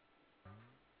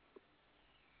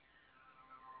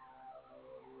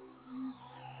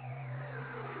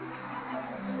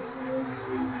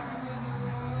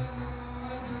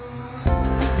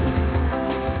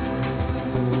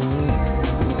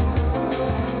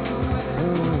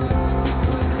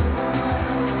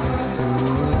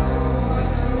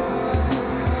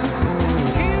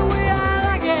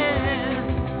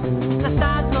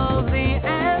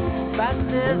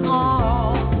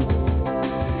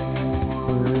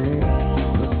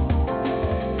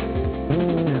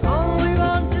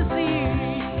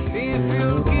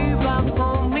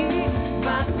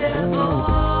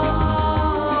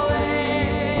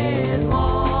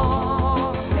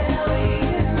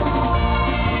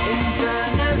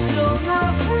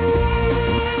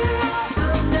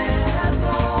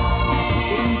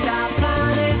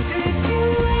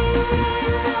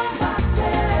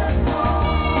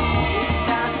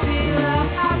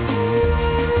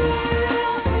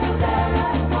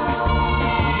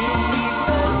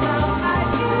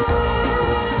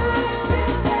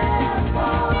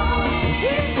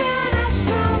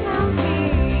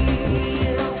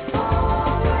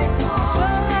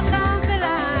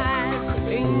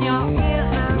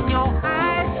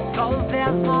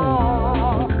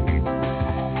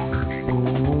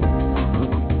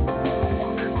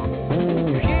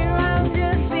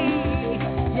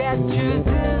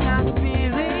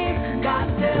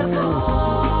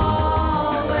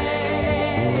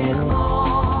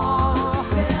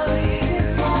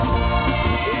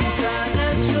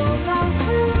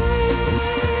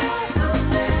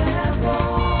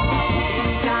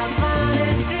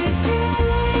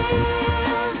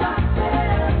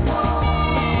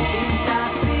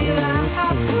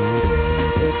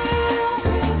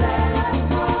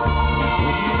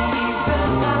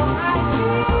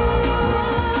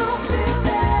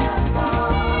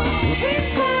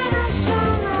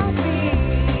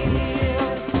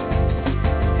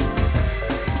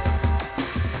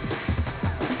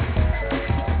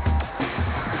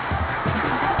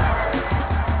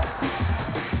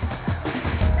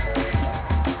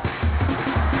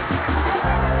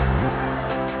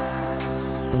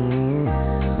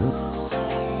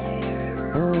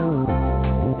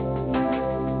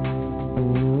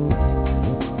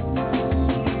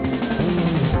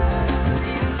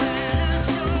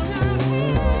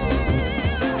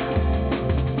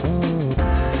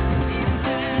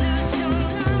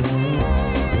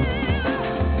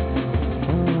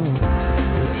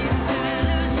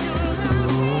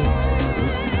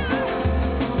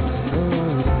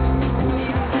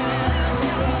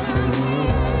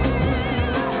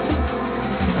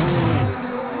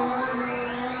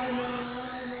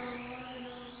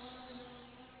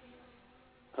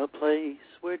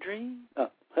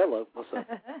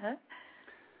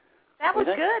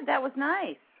 that was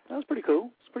nice. That was pretty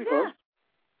cool. It's pretty close.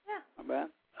 Yeah. Not bad.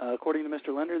 According to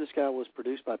Mr. Linder, this guy was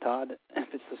produced by Todd.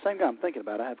 If it's the same guy I'm thinking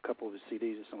about, I have a couple of his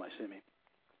CDs that somebody sent me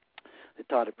that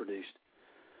Todd had produced.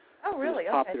 Oh, really? He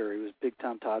was popular. He was a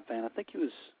big-time Todd fan. I think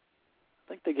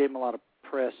they gave him a lot of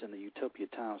press in the Utopia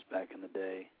Times back in the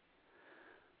day,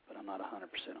 but I'm not 100%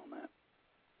 on that.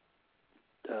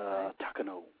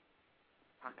 Takano.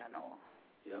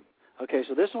 Yep. Okay,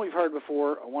 so this one we've heard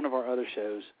before on one of our other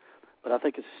shows, but I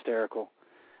think it's hysterical.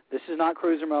 This is not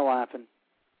Cruiser Mo laughing.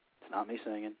 It's not me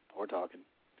singing or talking.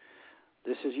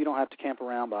 This is You Don't Have to Camp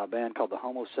Around by a band called the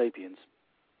Homo Sapiens.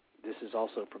 This is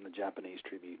also from the Japanese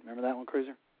tribute. Remember that one,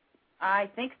 Cruiser? I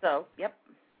think so, yep.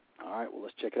 All right, well,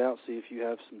 let's check it out, see if you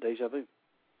have some deja vu.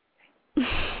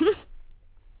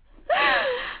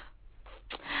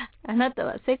 あなた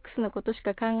はセックスのことし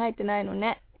か考えてないの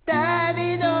ね。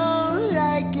Daddy don't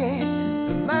like it,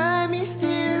 but mommy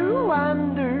still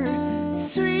wonder,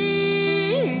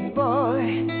 sweet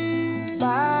boy,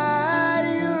 but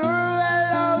you're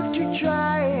allowed to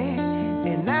try it,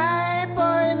 and I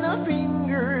point the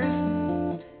fingers,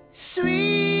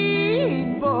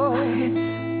 sweet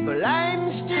boy, but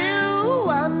I'm still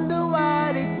wonder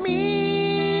what it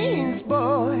means,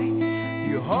 boy.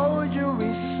 You hold your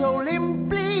wrist so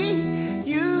limply,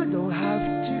 you don't have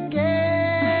to get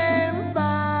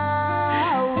around.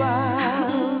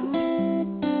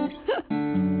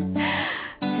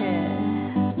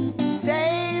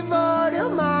 Save all the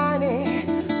money,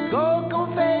 go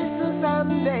confess to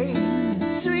someday,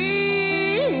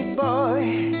 sweet boy.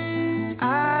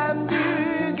 I'm to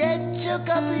get your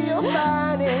copy of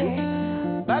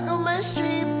money, back on my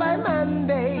street by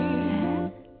Monday.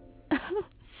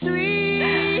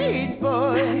 Sweet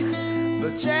boy,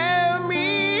 but tell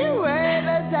me where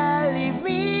does that leave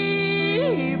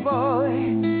me, boy?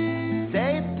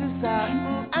 Safe to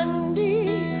certain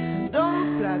Andy,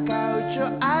 don't pluck out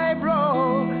your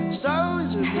eyebrow.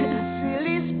 Sounds a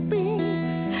silly spin,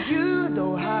 you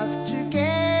don't have to get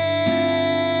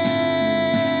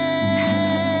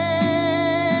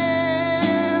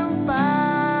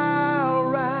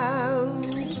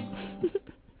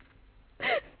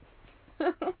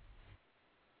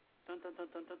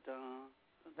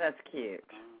That's cute.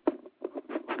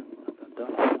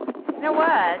 You know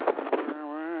what? What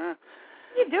are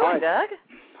you doing, right, Doug?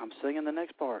 I'm singing the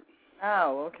next part.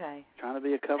 Oh, okay. Trying to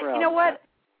be a cover You album. know what?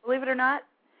 Believe it or not,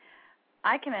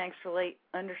 I can actually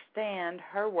understand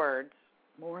her words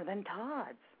more than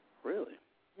Todd's. Really?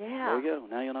 Yeah. There you go.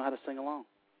 Now you'll know how to sing along.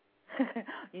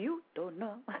 You don't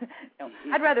know. No,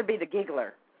 I'd rather be the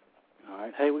giggler. All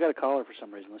right. Hey, we got a caller for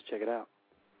some reason. Let's check it out.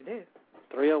 You do.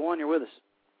 301, you're with us.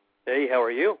 Hey, how are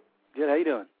you? Good. How you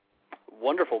doing?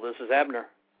 Wonderful. This is Abner.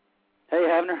 Hey,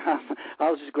 Abner.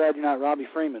 I was just glad you're not Robbie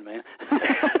Freeman, man.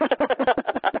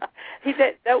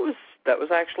 That was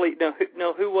actually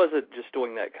no. Who was it just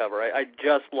doing that cover? I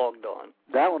just logged on.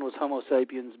 That one was Homo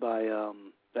Sapiens by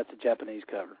that's a Japanese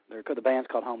cover. The band's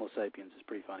called Homo Sapiens. It's a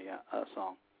pretty funny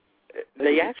song.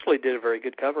 They actually did a very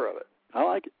good cover of it. I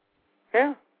like it.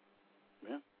 Yeah.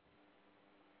 Yeah.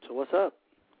 So what's up?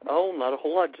 Oh, not a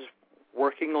whole lot. Just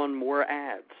working on more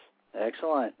ads.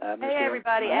 Excellent. Abner's Hey,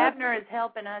 everybody. here. Abner is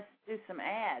helping us do some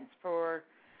ads for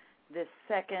this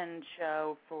second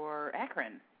show for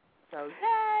Akron. So,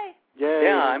 yay! Yay.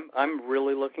 Yeah, I'm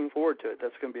really looking forward to it.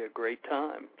 That's going to be a great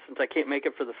time. Since I can't make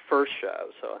it for the first show,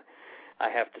 so I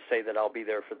have to say that I'll be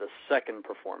there for the second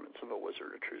performance of A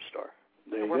Wizard, a True Star.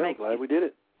 There you go. Glad we did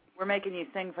it. We're making you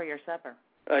sing for your supper.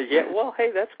 Yeah, well,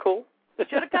 hey, that's cool.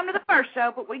 Should have come to the first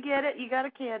show, but we get it. You got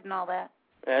a kid and all that.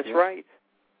 That's right.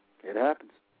 It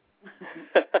happens.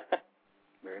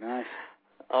 Very nice.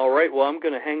 All right, well, I'm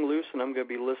going to hang loose, and I'm going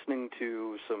to be listening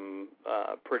to some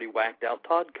pretty whacked-out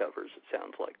Todd covers, it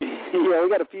sounds like. Yeah, we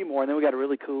got a few more, and then we got a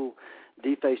really cool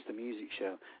Deface the Music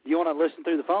show. Do you want to listen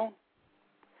through the phone?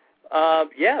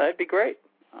 Yeah, that'd be great.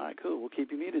 All right, cool. We'll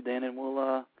keep you muted then, and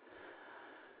we'll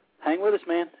hang with us,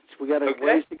 man. We got a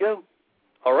ways to go.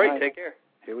 All right, take care.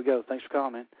 Here we go. Thanks for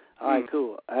calling, man. All right,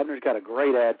 cool. Abner's got a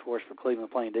great ad for us for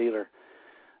Cleveland Plain Dealer,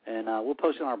 and we'll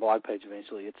post it on our blog page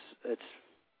eventually. It's.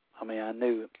 I mean, I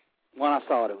knew when I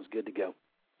saw it, it was good to go.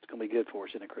 It's going to be good for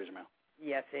us in a Cruiser Mail.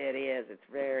 Yes, it is. It's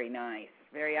very nice.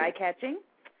 Very eye-catching.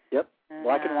 Yep.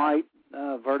 Black and white,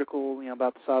 vertical,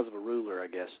 about the size of a ruler, I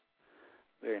guess.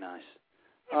 Very nice.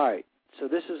 All right. So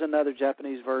this is another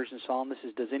Japanese version song. This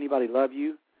is Does Anybody Love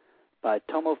You by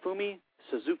Tomofumi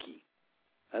Suzuki.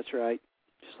 That's right.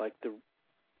 Just like the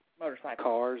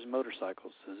cars and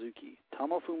motorcycles, Suzuki.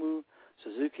 Tomofumu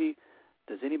Suzuki,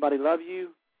 Does Anybody Love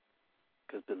You?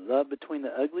 Because the love between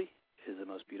the ugly is the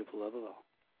most beautiful love of all.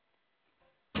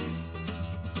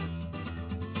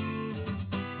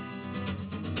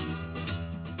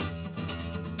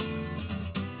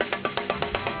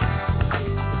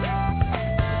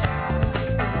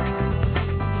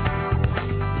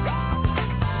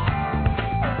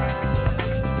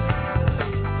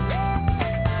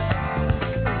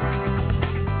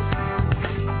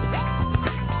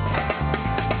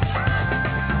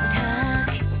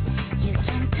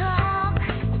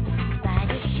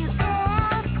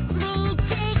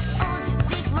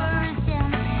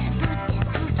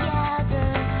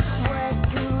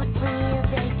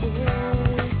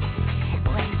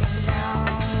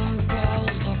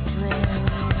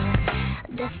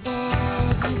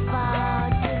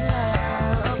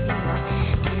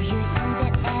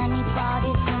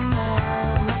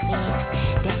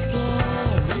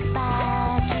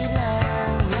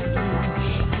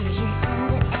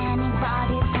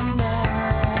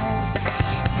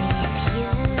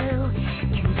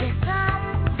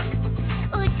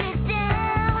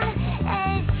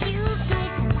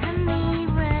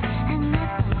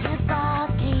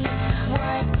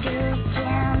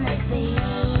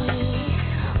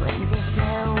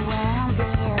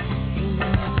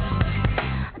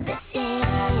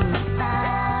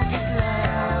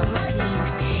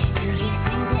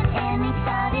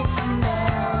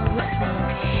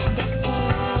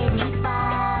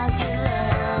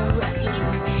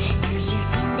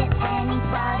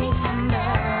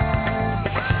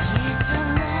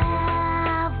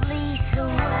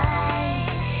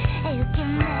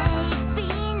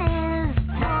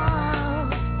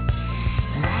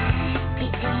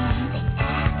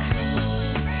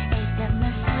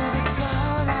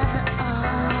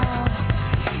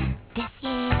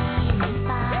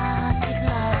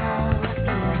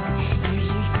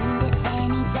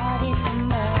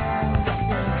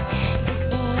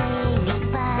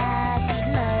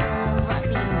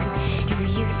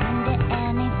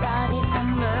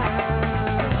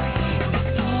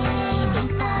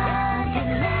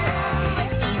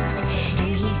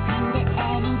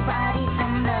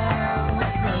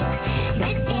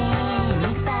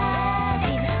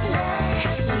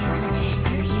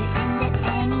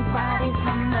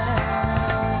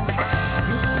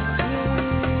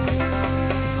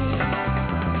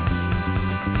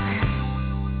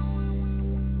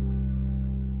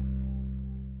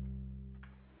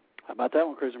 that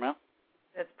one, Cruiser Mouth.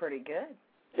 That's pretty good.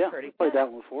 Yeah, pretty I played good.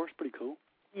 that one before. It's pretty cool.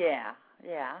 Yeah.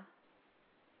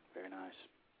 Very nice.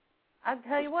 I'll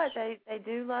tell you what, they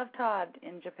do love Todd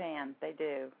in Japan. They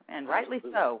do, and Absolutely.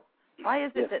 rightly so. Why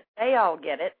is it that they all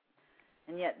get it,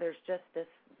 and yet there's just this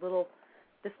little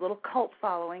cult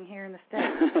following here in the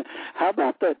States? How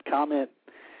about that comment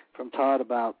from Todd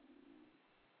about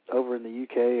over in the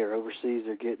UK or overseas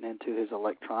they're getting into his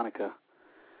electronica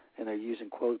and they're using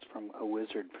quotes from a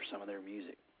wizard for some of their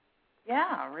music?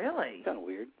 Yeah, really. Kind of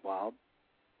weird, wild,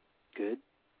 good.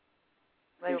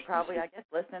 They were probably, I guess,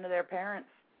 listening to their parents'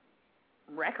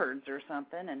 records or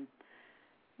something, and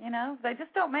they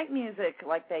just don't make music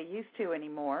like they used to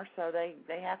anymore, so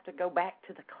they have to go back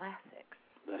to the classics.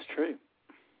 That's true.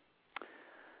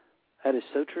 That is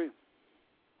so true.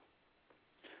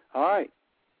 All right.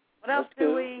 What else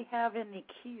do we have in the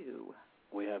queue?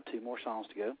 We have 2 more songs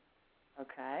to go.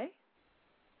 Okay.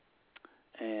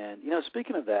 And,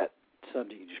 speaking of that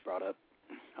subject you just brought up,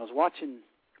 I was watching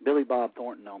Billy Bob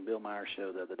Thornton on Bill Meyer's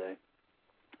show the other day,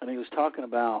 and he was talking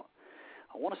about,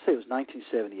 I want to say it was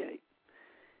 1978.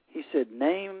 He said,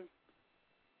 name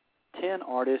 10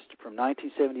 artists from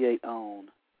 1978 on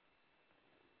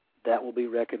that will be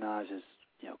recognized as,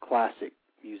 classic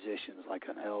musicians like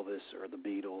an Elvis or the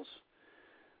Beatles,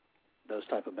 those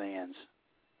type of bands.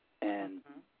 And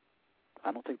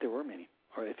I don't think there were many,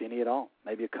 or if any at all.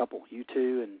 Maybe a couple,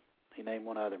 U2, and he named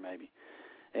one other maybe.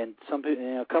 And some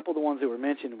people, a couple of the ones that were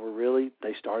mentioned were really,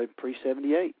 they started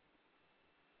pre-78.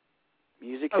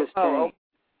 Music has changed.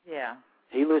 Yeah.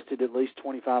 He listed at least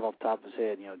 25 off the top of his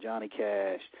head, Johnny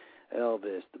Cash,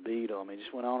 Elvis, the Beatles. I mean,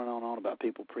 just went on and on and on about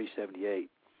people pre-78.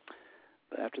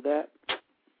 But after that,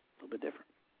 a little bit different.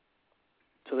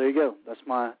 So there you go. That's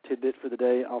my tidbit for the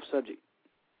day, off subject.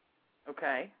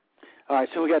 Okay. All right,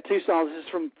 so we got 2 songs. This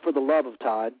is from For the Love of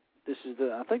Todd.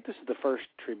 I think this is the first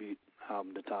tribute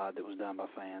album to Todd that was done by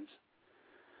fans.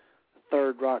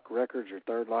 Third Rock Records in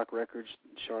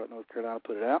Charlotte, North Carolina,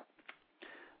 put it out.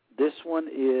 This one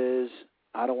is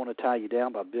I Don't Want to Tie You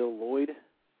Down by Bill Lloyd.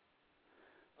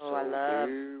 Oh, I love.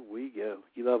 Here we go.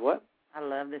 You love what? I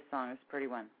love this song. It's a pretty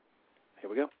one. Here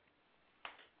we go.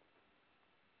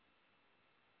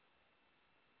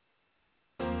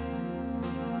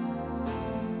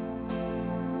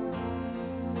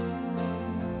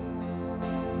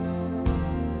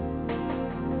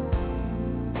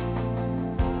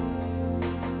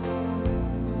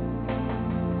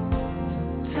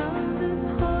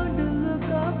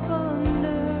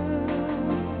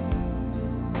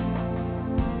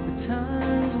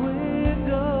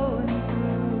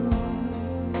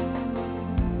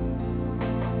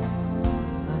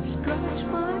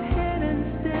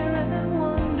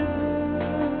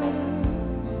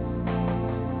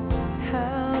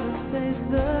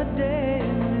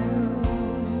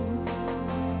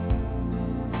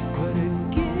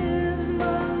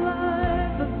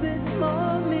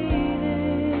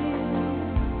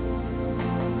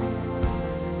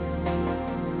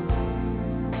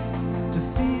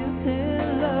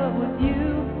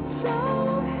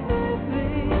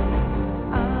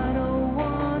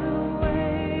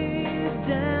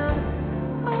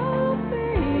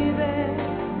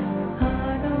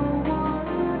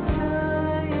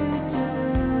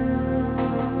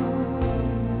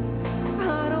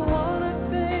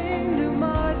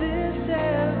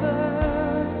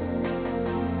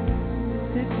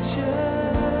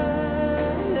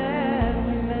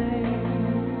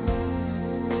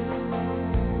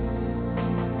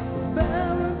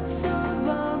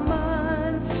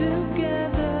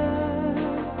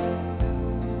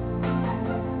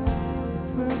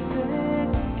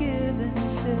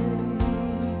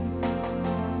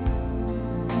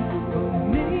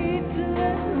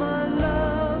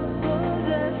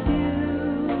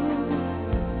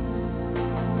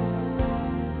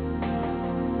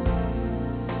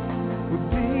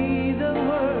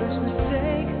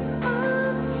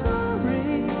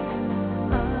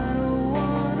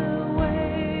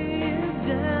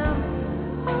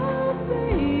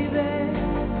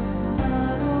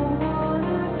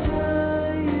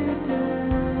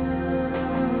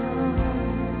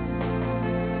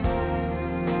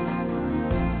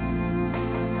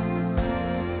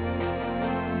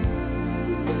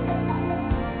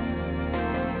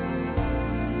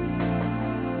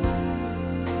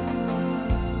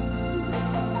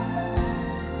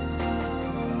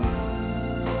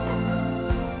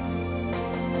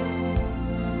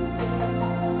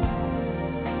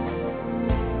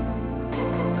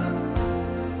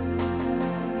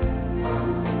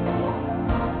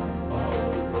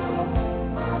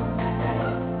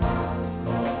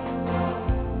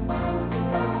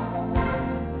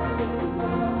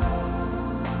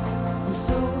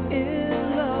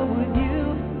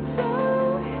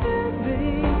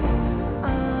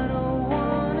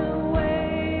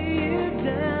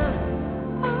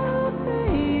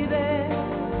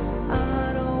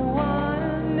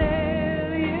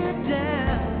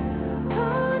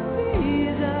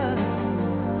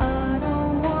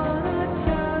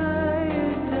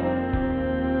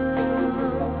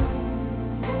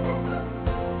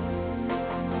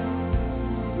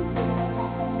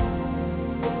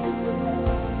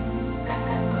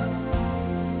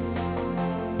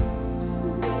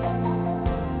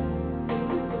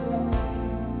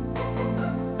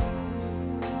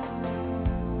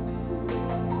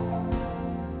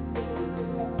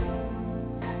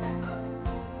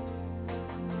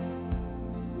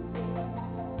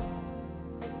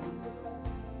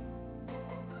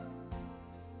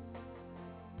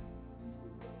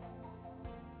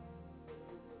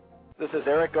 This is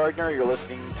Eric Gardner. You're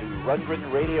listening to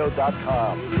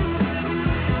RundgrenRadio.com.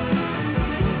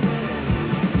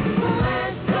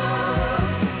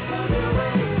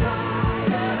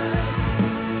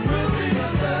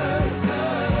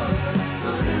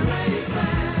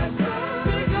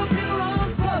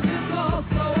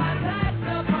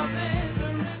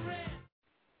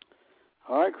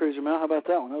 All right, Cruiser Mel, how about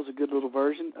that one? That was a good little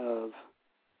version of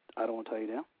I Don't Want to Tell You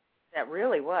Now. That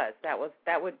really was. That would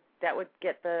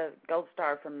get the gold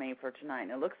star from me for tonight.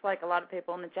 And it looks like a lot of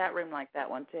people in the chat room like that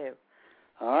one too.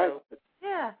 All right. So,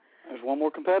 yeah. There's one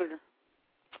more competitor.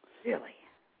 Really?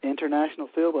 International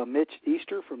Feel by Mitch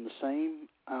Easter from the same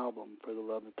album, For the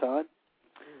Love of Todd.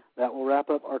 That will wrap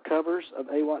up our covers of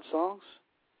AWATS songs.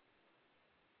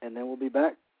 And then we'll be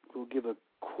back. We'll give a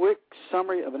quick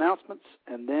summary of announcements,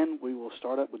 and then we will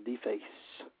start up with Deface.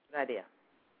 Good idea.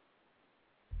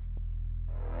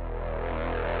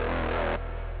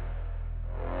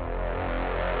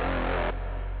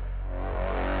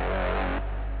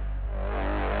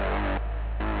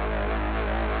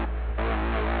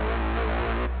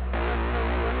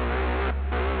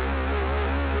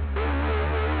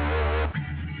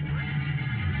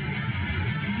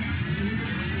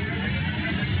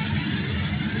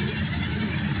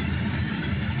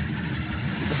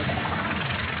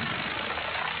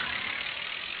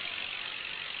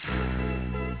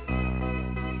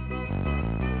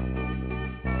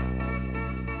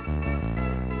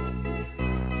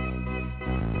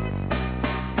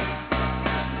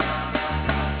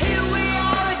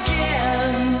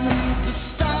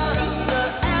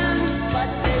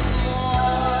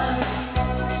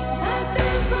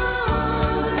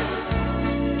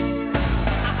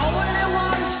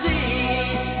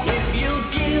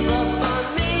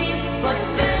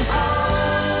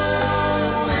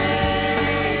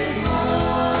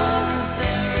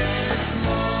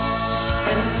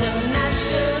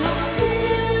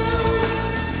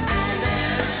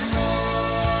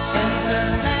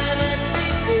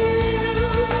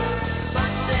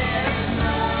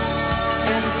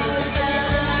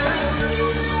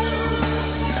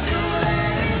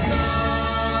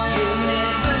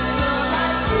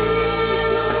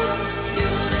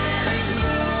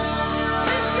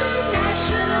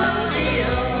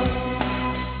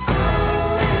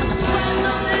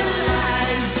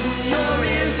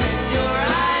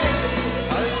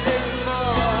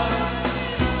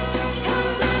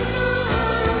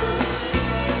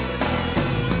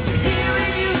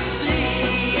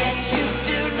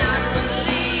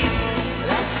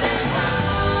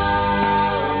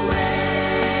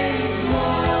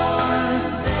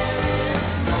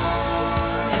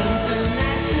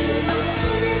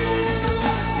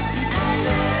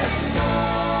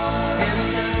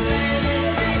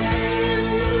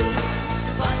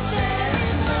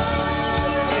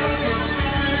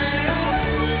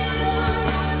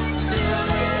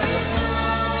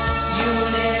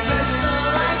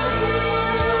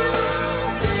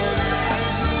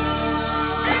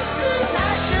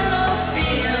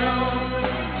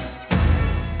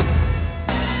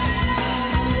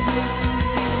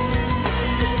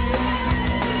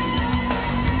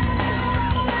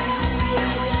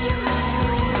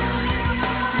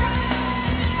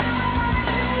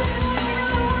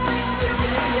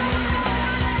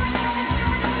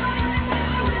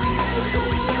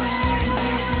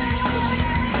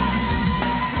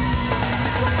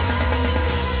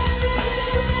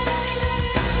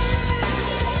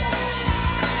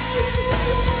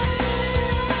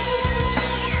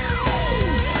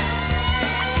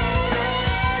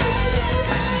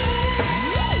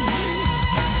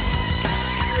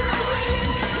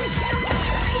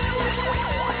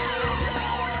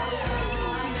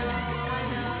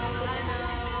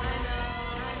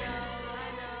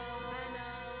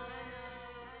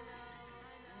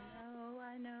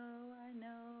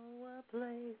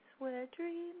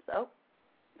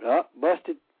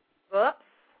 Busted. Whoops.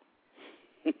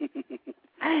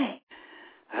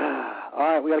 All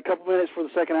right, we got a couple minutes for the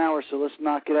second hour, so let's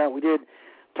knock it out. We did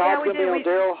Todd put me on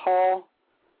Daryl Hall,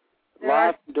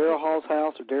 live from Daryl Hall's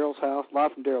house, or Daryl's house,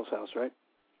 live from Daryl's house, right?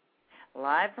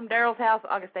 Live from Daryl's house,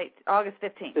 August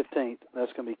 15th. 15th.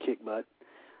 That's going to be kick butt.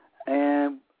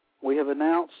 And we have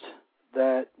announced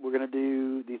that we're going to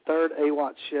do the third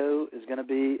AWATS show is going to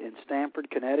be in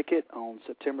Stamford, Connecticut on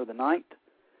September the 9th.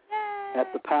 Yay!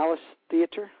 At the Palace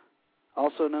Theater,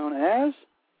 also known as?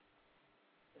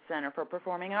 The Center for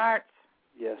Performing Arts.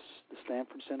 Yes, the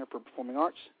Stamford Center for Performing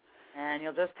Arts. And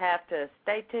you'll just have to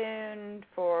stay tuned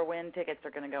for when tickets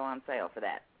are going to go on sale for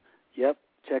that. Yep.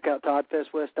 Check out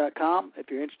ToddFestWest.com if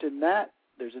you're interested in that.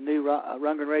 There's a new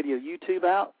Rundgren Radio YouTube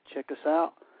out. Check us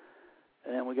out.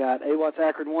 And we got AWATS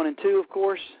Akron 1 and 2, of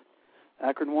course.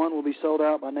 Akron 1 will be sold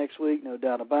out by next week, no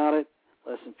doubt about it.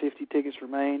 Less than 50 tickets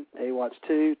remain. AWATS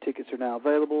 2, tickets are now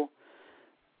available.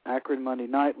 Akron Monday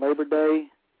night, Labor Day.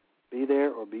 Be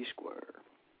there or be square.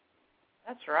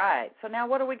 That's right. So now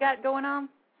what do we got going on?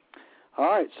 All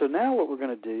right, so now what we're going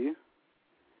to do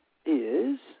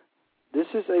is, this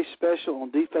is a special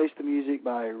on Deface the Music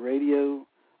by a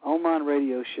online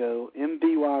radio show,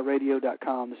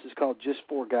 mbyradio.com. This is called Just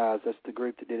Four Guys. That's the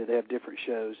group that did it. They have different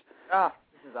shows. Oh,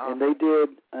 this is awesome. And they did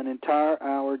an entire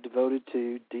hour devoted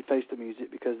to Deface the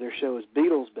Music because their show is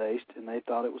Beatles-based, and they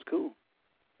thought it was cool.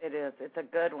 It is. It's a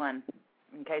good one.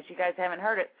 In case you guys haven't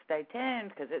heard it, stay tuned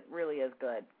because it really is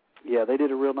good. Yeah, they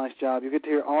did a real nice job. You'll get to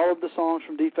hear all of the songs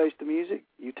from Deface the Music,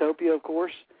 Utopia, of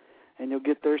course, and you'll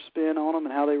get their spin on them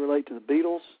and how they relate to the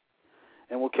Beatles.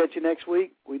 And we'll catch you next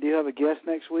week. We do have a guest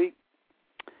next week,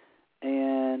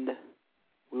 and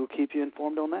we will keep you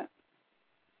informed on that.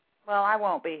 Well, I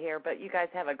won't be here, but you guys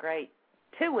have a great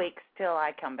 2 weeks till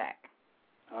I come back.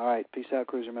 All right. Peace out,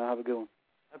 Cruiser Mel. Have a good one.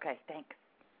 Okay, thanks.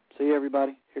 See you,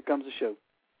 everybody. Here comes the show.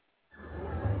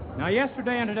 Now,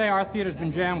 yesterday and today, our theater's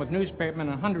been jammed with newspapermen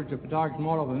and hundreds of photographers from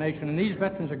all over the nation, and these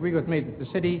veterans agree with me that the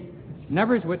city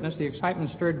never has witnessed the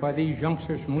excitement stirred by these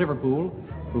youngsters from Liverpool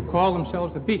who call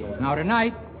themselves the Beatles. Now,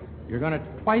 tonight, you're going to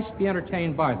twice be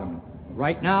entertained by them.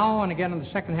 Right now, and again in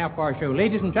the second half of our show.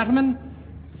 Ladies and gentlemen,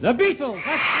 the Beatles!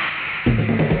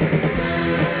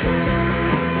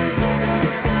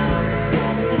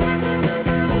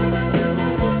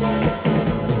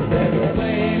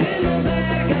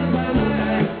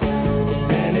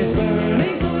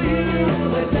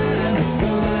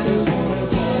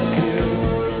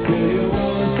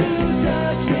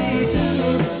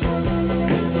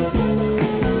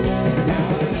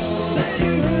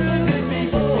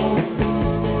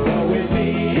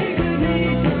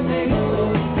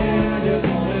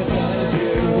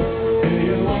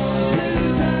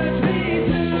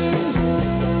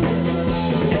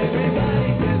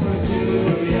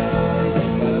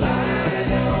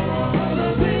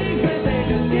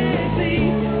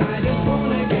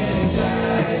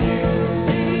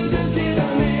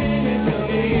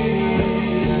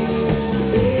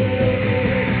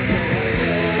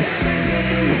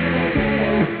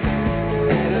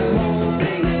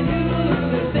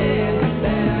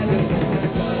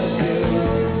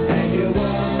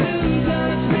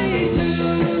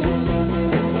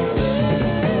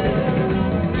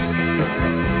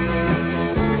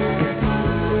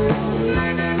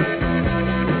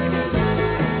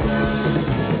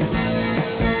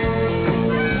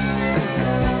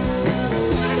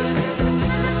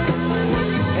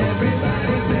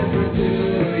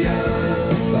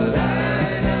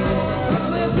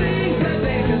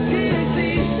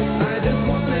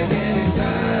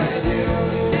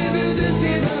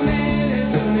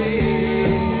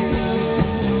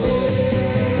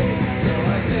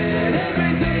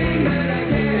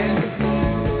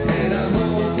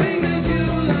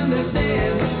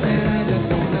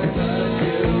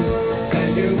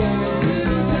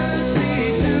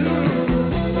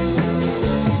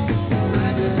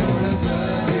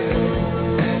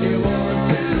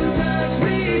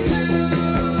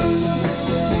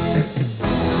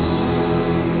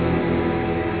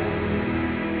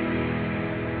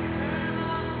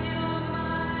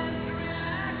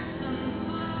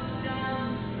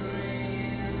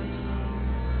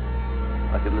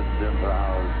 I could listen to him for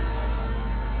hours.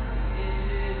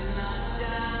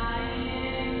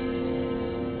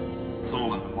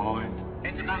 Solid boy.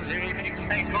 It's not the evening,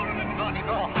 stay golden and naughty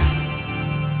go.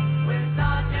 With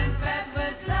Sergeant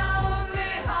Pepper's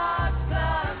Lonely Hearts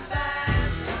Club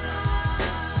Band.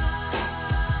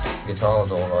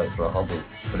 Guitar's all right for a hobby,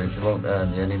 but it won't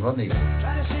earn you any money. Try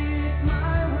to see it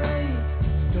my way.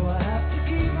 Do I have to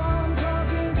keep on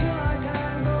talking till I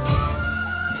can go?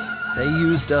 They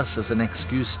used us as an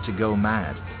excuse to go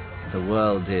mad. The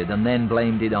world did, and then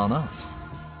blamed it on us.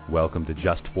 Welcome to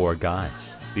Just Four Guys,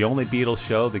 the only Beatles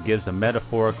show that gives a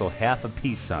metaphorical half a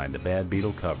peace sign to bad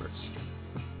Beatle covers.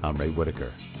 I'm Ray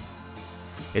Whitaker.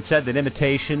 It's said that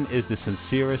imitation is the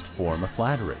sincerest form of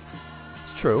flattery.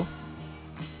 It's true.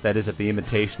 That is, if the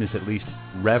imitation is at least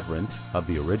reverent of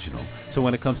the original. So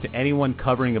when it comes to anyone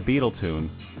covering a Beatle tune,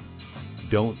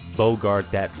 don't bogart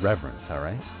that reverence, all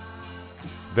right?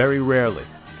 Very rarely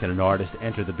can an artist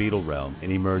enter the Beatle realm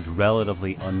and emerge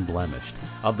relatively unblemished.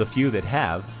 Of the few that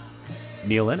have,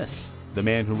 Neil Innes, the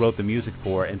man who wrote the music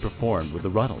for and performed with the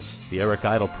Ruddles, the Eric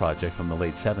Idle project from the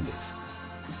late 70s,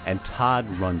 and Todd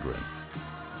Rundgren.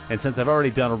 And since I've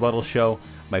already done a Ruddle show,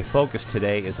 my focus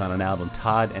today is on an album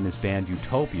Todd and his band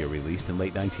Utopia released in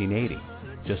late 1980.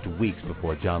 just weeks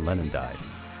before John Lennon died.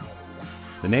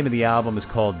 The name of the album is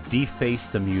called Deface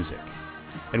the Music.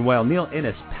 And while Neil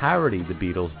Innes parodied the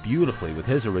Beatles beautifully with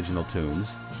his original tunes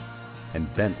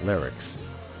and bent lyrics,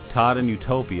 Todd and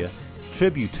Utopia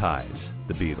tributize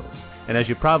the Beatles. And as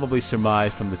you probably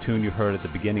surmised from the tune you heard at the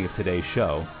beginning of today's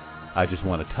show, I Just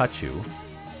Want to Touch You,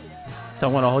 so I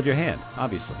Want to Hold Your Hand,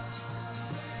 obviously.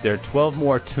 There are 12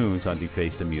 more tunes on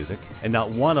Deface the Music, and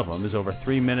not one of them is over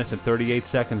 3 minutes and 38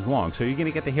 seconds long, so you're going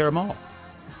to get to hear them all.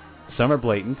 Some are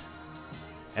blatant,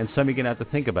 and some you're going to have to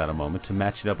think about a moment to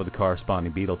match it up with a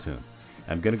corresponding Beatle tune.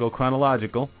 I'm going to go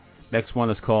chronological. Next one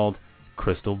is called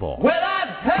Crystal Ball. Well, I've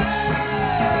heard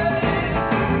it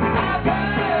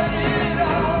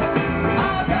all.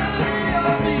 I've heard it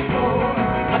all before.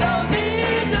 I don't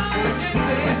need no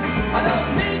gypsy. I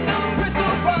don't need no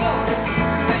crystal ball.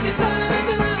 Take your time and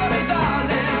deliver me,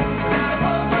 darling. Got a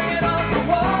phone ringing off the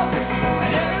wall,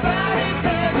 and everybody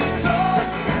says it's so.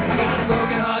 I got a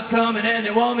broken heart coming, and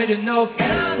they want me to know.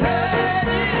 And I've heard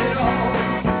it all.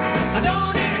 I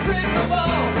don't need a crystal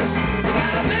ball.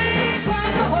 Got a man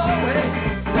across the hallway.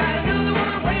 Got another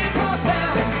one way across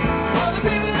town. All the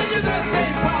people in your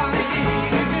birthday party.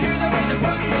 You can hear them when they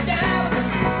put me down.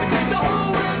 They think the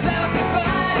whole world's out to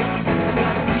fight.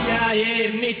 Got the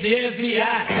CIA meet the FBI.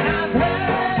 And I've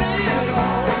heard it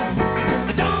all.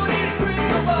 I don't need a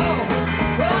crystal ball.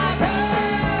 Well, I've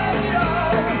heard it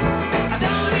all. I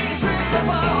don't need a crystal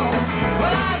ball.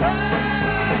 Well, I've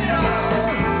heard it all.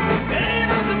 It ain't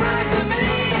no surprise to me.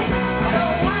 I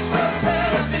don't watch no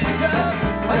television.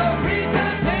 I don't read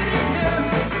that daily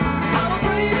news. I'm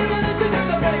afraid to listen to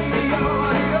the radio.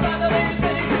 I hear about the latest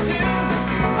things to do.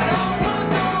 I don't want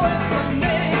no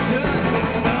explanation.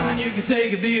 Nothing you can say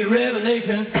could be a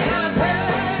revelation. I've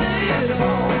heard it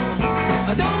all.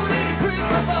 I don't need a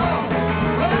crystal ball.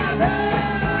 Well, I've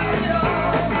heard it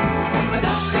all. I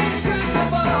don't need a crystal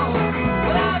ball.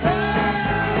 Well, I've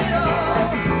heard it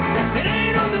all. It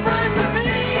ain't no surprise to me.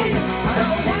 I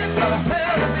don't watch no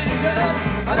television.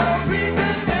 I don't read the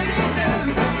daily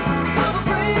news. I'm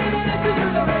afraid to listen to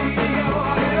the radio.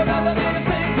 I hear about the latest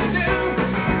things to do.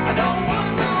 I don't want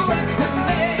no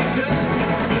explanation.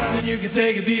 Nothing you can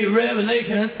say could be a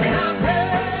revelation. And I've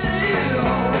heard it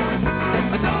all.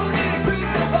 I don't need a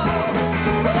crystal ball.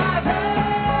 Well, I've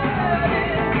heard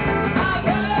it. I've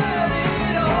heard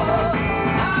it all.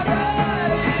 I've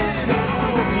heard it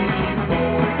all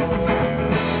before.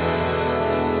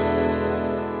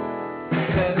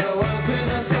 Said the world to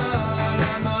the sun,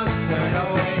 I must turn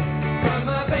away from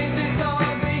my basic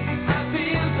doggy. I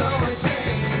feel so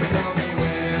ashamed. Tell me,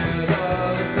 where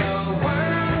does the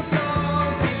world go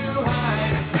to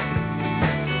hide?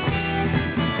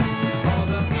 All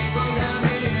the people down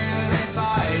here, they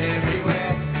fight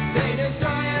everywhere. They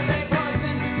destroy and they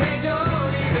poison. They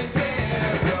don't even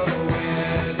care. So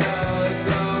where does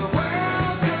the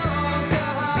world go to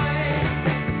hide?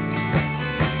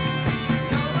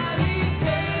 Nobody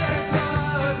cares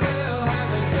what will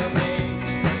happen to me,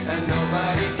 and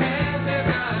nobody cares if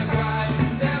I cry.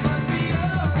 There must be a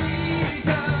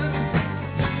reason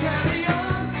to carry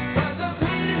on, but the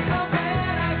pain is so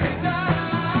bad I could die.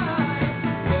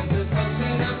 There's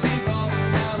dysfunction of people,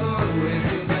 now who is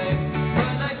to blame?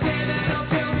 But like little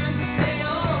children, they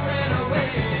all ran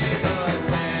away. But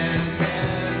when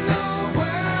can the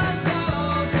world go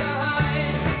to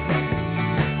hide?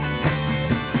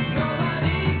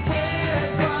 Nobody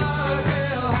cares what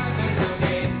will happen to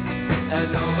me, and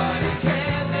nobody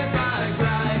cares if I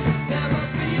cry. There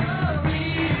must be a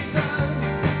reason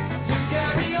to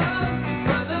carry on,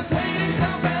 but the pain is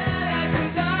so bad I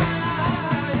could die.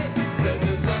 There's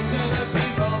dysfunction of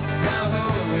people, now who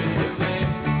is to blame?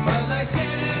 But like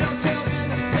little children,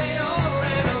 they all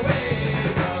ran away.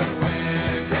 But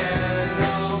where can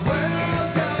the world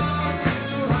go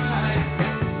to hide?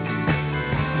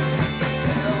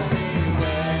 Tell me,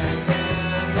 where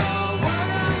can the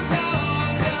world go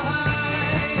to hide?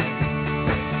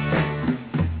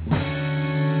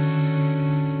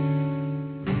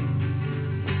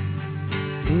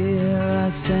 Here I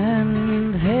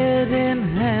stand, head in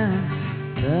hand,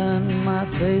 turn my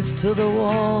face to the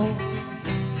wall.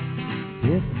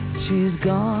 If she's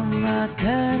gone, I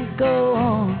can't go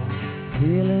on,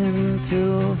 feeling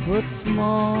 2 foot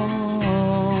small.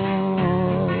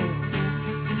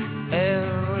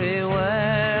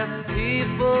 Everywhere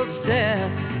people stare,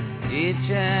 each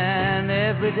and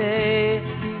every day.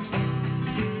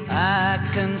 I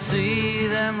can see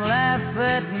them laugh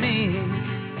at me,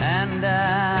 and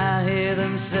I hear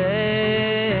them say,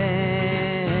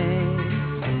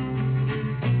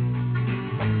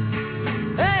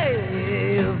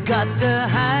 hey, you've got to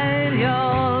hide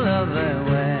your love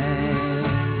away.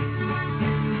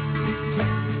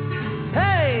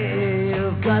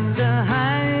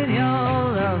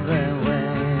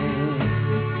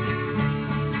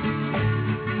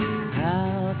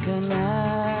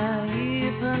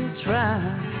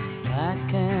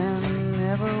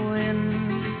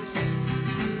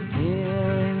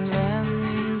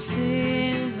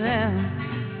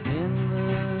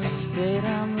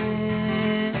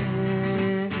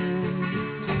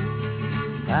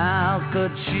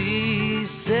 could she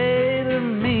say to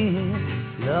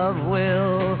me, love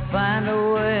will find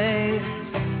a way.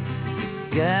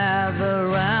 Gather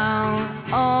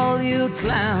round, all you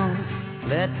clowns,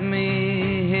 let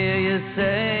me hear you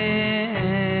say,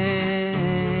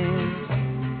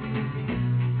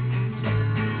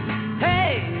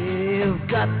 hey, you've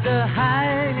got to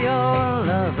hide your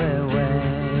love away.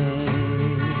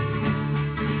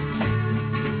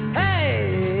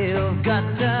 Hey, you've got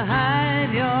to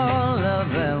hide your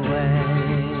love away.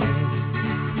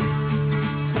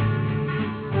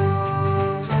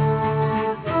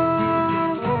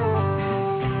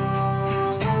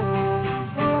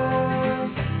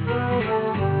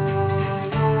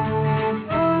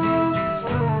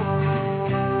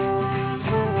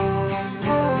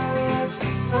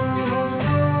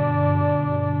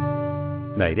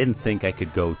 Now, you didn't think I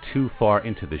could go too far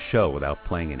into the show without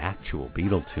playing an actual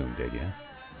Beatle tune, did you?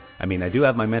 I mean, I do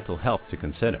have my mental health to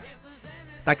consider.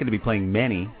 Not going to be playing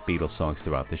many Beatles songs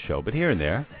throughout the show, but here and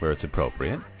there, where it's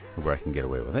appropriate, or where I can get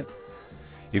away with it.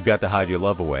 You've got to hide your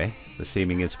love away, the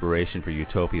seeming inspiration for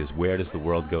Utopia's Where Does the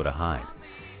World Go to Hide?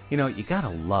 You know, you got to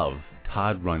love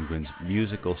Todd Rundgren's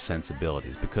musical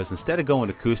sensibilities, because instead of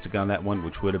going acoustic on that one,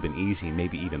 which would have been easy and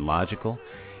maybe even logical,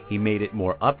 he made it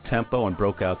more up-tempo and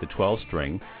broke out the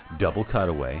 12-string, double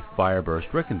cutaway, Fireburst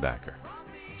Rickenbacker.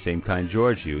 Same kind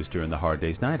George used during the Hard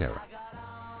Day's Night era.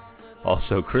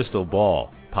 Also, Crystal Ball,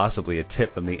 possibly a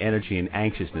tip from the energy and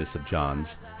anxiousness of John's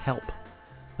Help.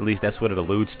 At least that's what it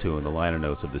alludes to in the liner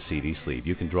notes of the CD sleeve.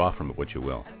 You can draw from it what you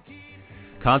will.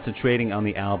 Concentrating on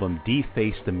the album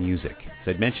Deface the Music. As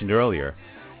I'd mentioned earlier,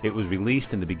 it was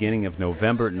released in the beginning of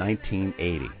November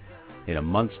 1980. In a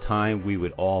month's time, we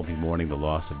would all be mourning the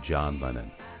loss of John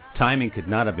Lennon. Timing could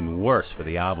not have been worse for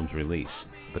the album's release,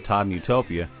 but Todd and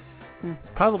Utopia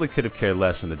probably could have cared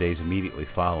less in the days immediately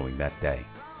following that day.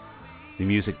 The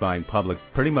music-buying public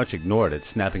pretty much ignored it,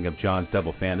 snapping up John's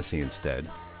Double Fantasy instead,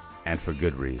 and for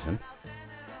good reason.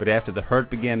 But after the hurt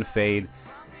began to fade,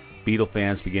 Beatle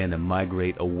fans began to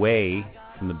migrate away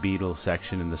from the Beatles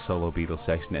section and the solo Beatles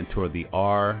section and toward the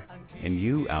R and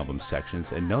U album sections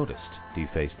and noticed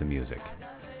Deface the Music.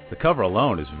 The cover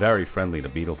alone is very friendly to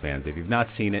Beatle fans. If you've not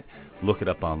seen it, look it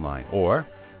up online. Or,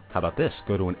 how about this?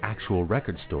 Go to an actual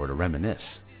record store to reminisce,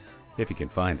 if you can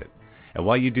find it. And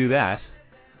while you do that,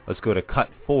 let's go to cut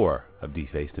 4 of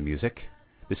Deface the Music.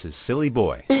 This is Silly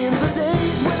Boy. In the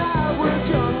days when I was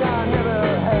young, I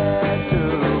never had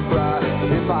to cry.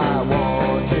 If I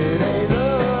wanted a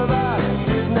love, I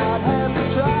did not have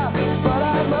to try. But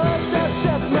I must have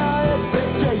set my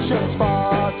expectations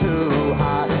far too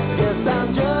high. Guess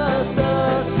I'm just a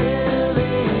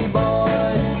silly boy.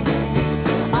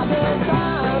 I guess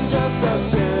I'm just a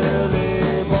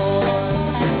silly boy.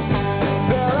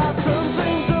 There are some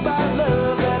things about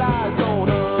love that I don't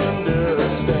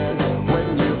understand. When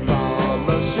you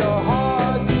promise your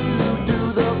heart, you do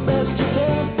the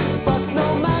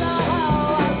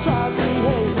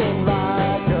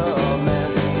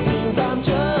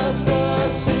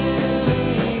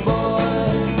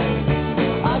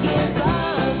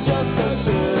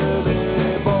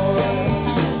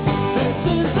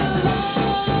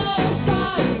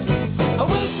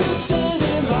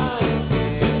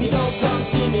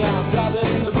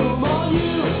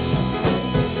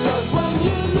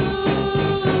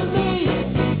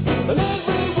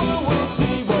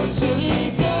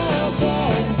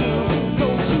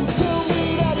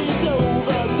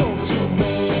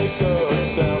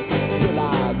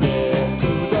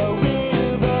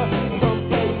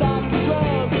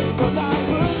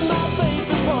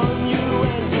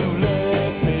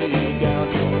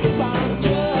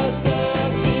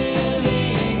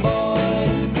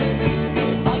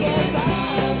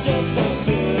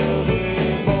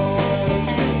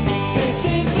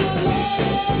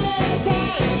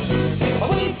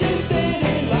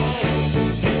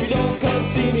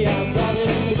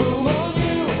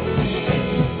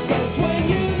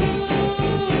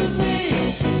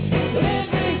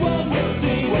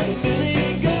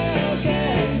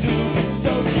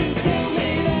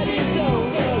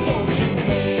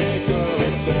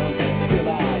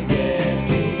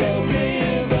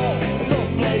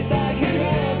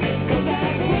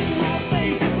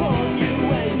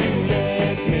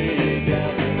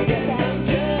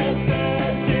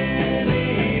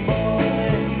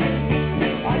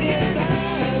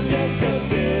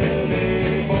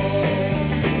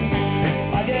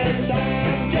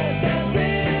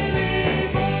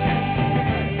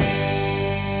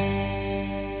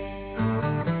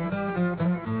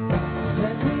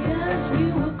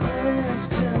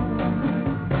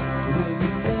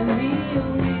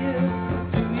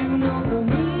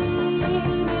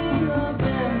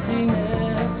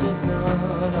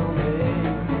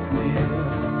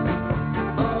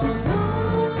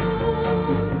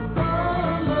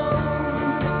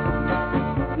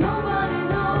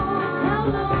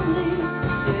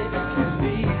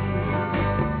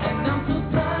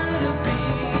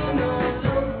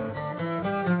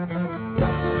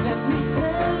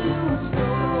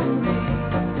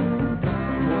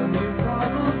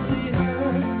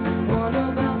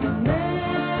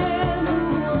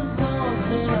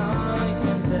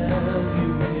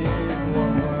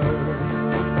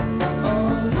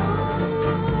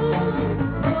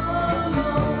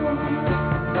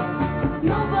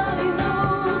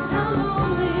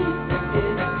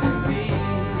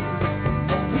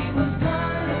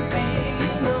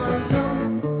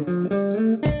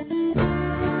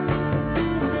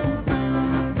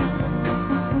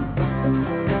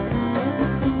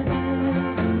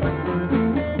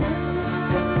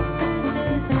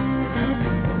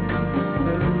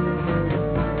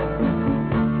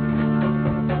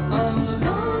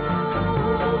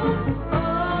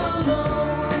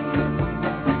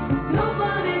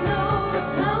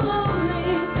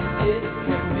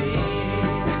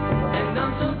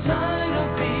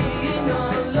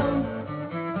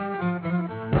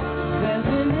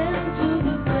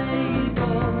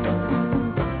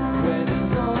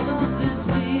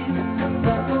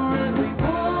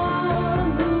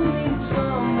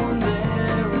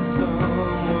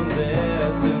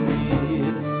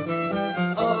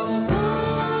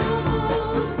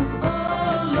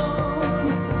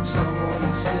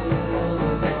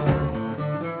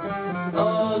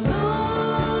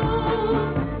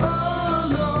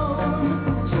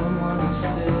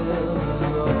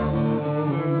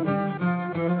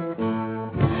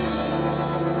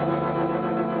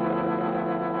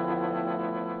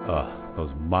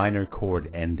minor chord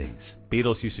endings.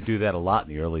 Beatles used to do that a lot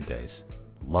in the early days.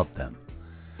 Loved them.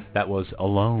 That was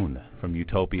Alone from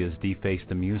Utopia's Deface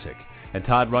the Music. And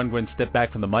Todd Rundgren stepped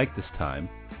back from the mic this time,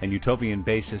 and Utopian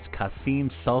bassist Qasim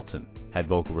Sultan had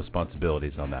vocal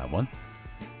responsibilities on that one.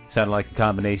 Sounded like a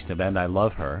combination of And I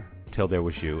Love Her, Till There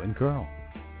Was You, and Girl.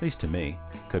 At least to me.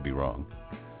 Could be wrong.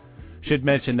 Should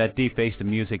mention that Deface the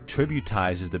Music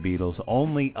tributizes the Beatles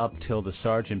only up till the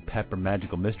Sgt. Pepper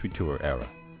Magical Mystery Tour era.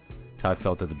 Todd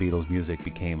felt that the Beatles' music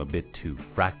became a bit too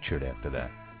fractured after that.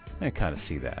 I kind of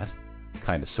see that.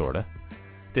 Kind of, sort of.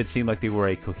 Did seem like they were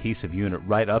a cohesive unit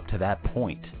right up to that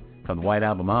point. From the White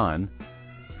Album on,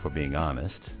 for being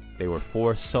honest, they were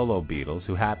 4 solo Beatles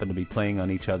who happened to be playing on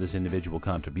each other's individual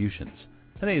contributions.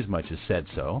 And they as much as said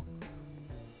so.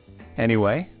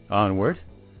 Anyway, onward.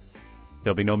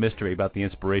 There'll be no mystery about the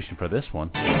inspiration for this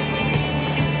one.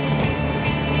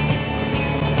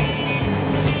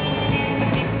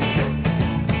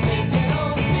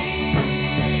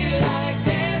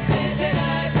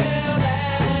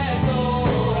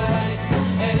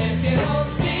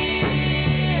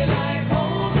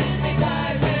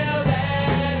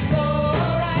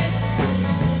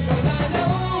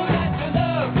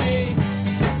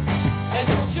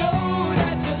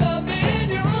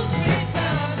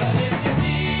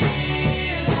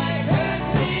 Like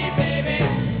hurt me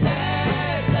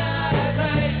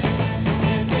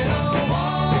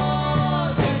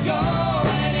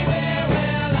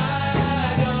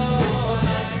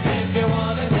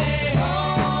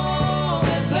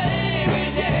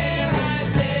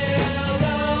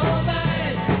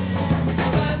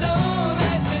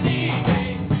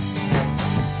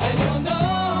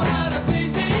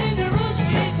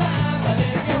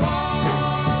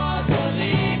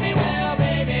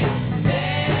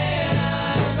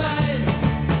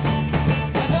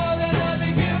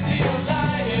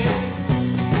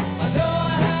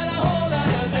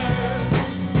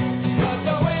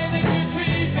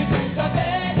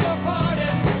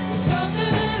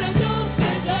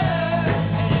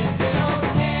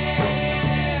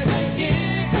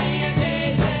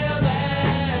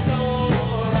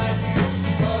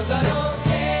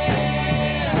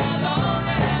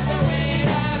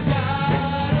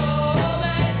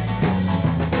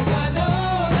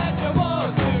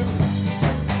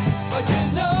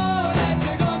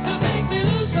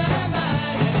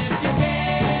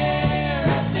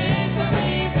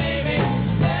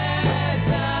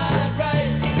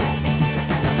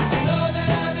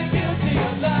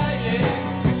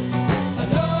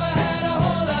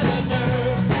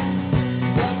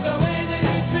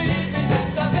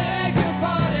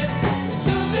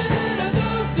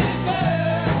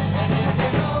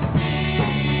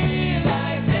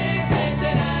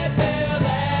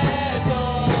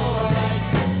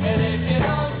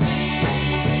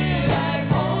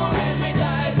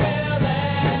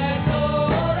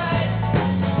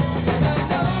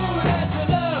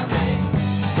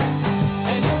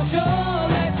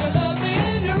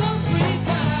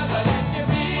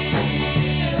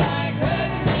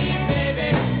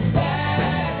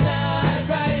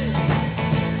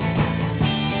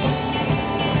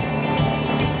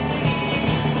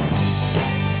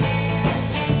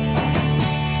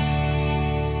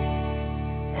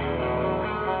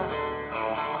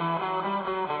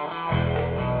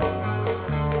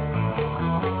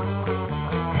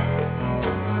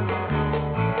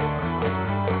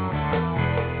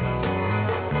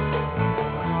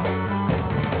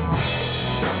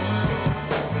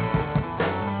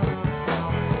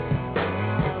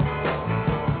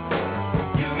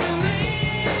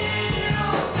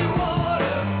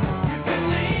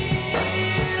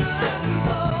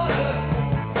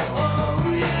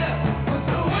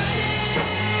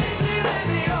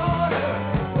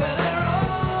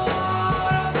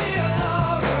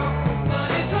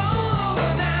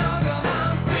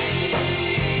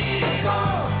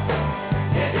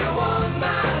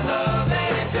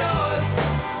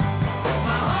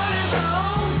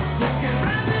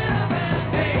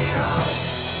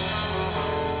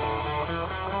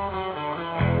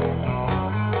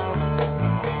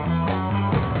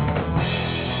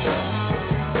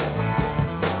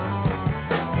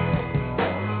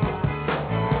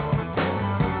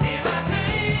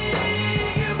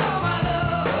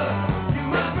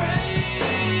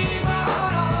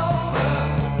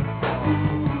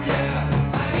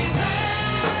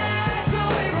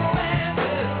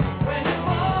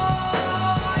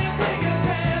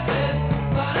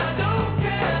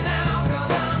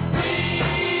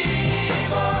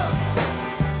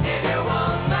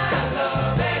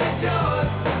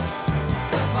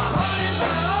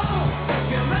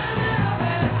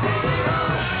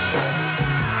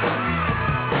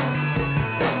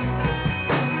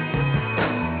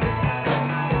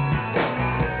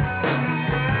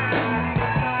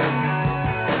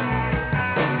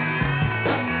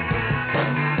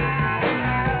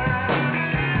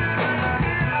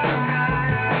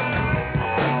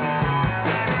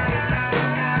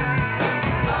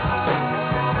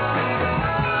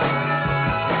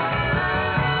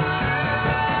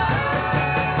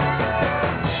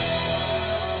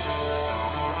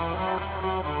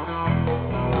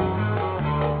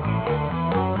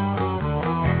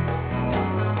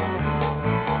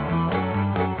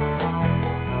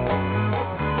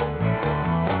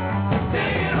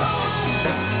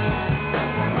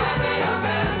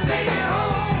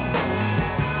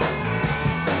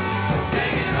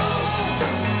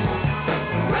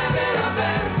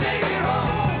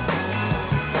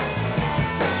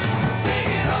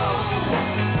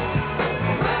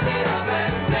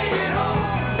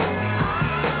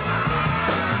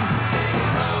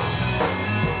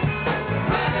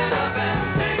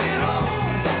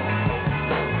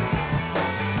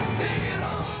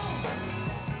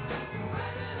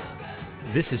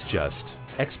This is just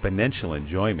exponential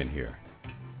enjoyment here.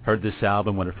 Heard this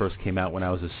album when it first came out when I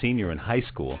was a senior in high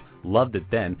school. Loved it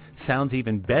then. Sounds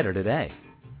even better today.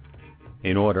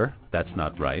 In order, That's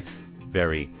Not Right.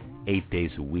 Very 8 days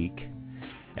a week.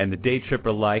 And the Day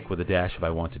Tripper Like with a dash of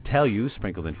I Want to Tell You,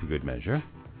 sprinkled in for good measure.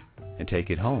 And Take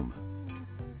It Home.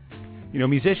 You know,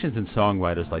 musicians and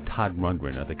songwriters like Todd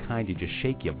Rundgren are the kind you just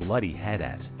shake your bloody head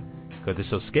at. Because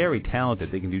they're so scary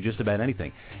talented, they can do just about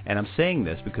anything. And I'm saying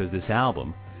this because this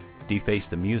album, Deface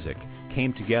the Music,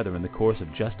 came together in the course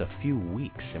of just a few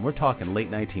weeks. And we're talking late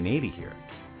 1980 here.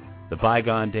 The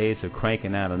bygone days of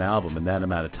cranking out an album in that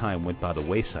amount of time went by the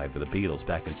wayside for the Beatles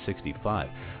back in '65.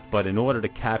 But in order to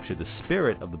capture the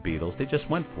spirit of the Beatles, they just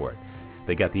went for it.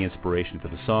 They got the inspiration for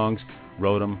the songs,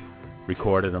 wrote them,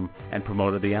 recorded them, and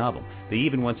promoted the album. They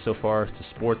even went so far as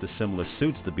to sport the similar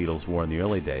suits the Beatles wore in the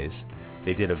early days.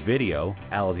 They did a video,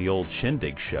 out of the old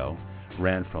Shindig show,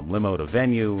 ran from limo to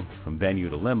venue, from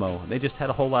venue to limo, and they just had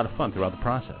a whole lot of fun throughout the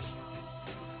process.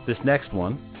 This next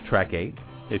one, track 8,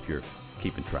 if you're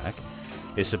keeping track,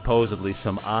 is supposedly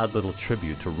some odd little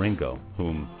tribute to Ringo,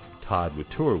 whom Todd would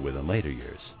tour with in later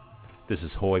years. This is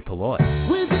Hoi Polloi.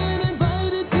 We've been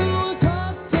invited to a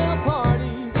cocktail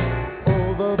party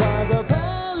over by the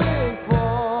Palace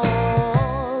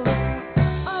Wall.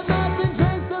 I've not been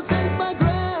dressed up since my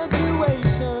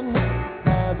graduation,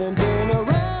 haven't been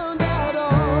around at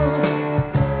all.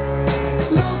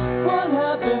 Look what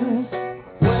happens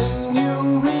when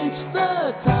you reach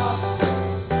the top.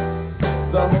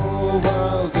 The whole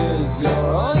world is your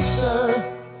oyster.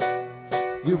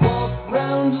 You walk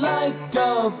round like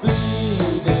a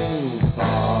bleeding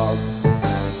fog.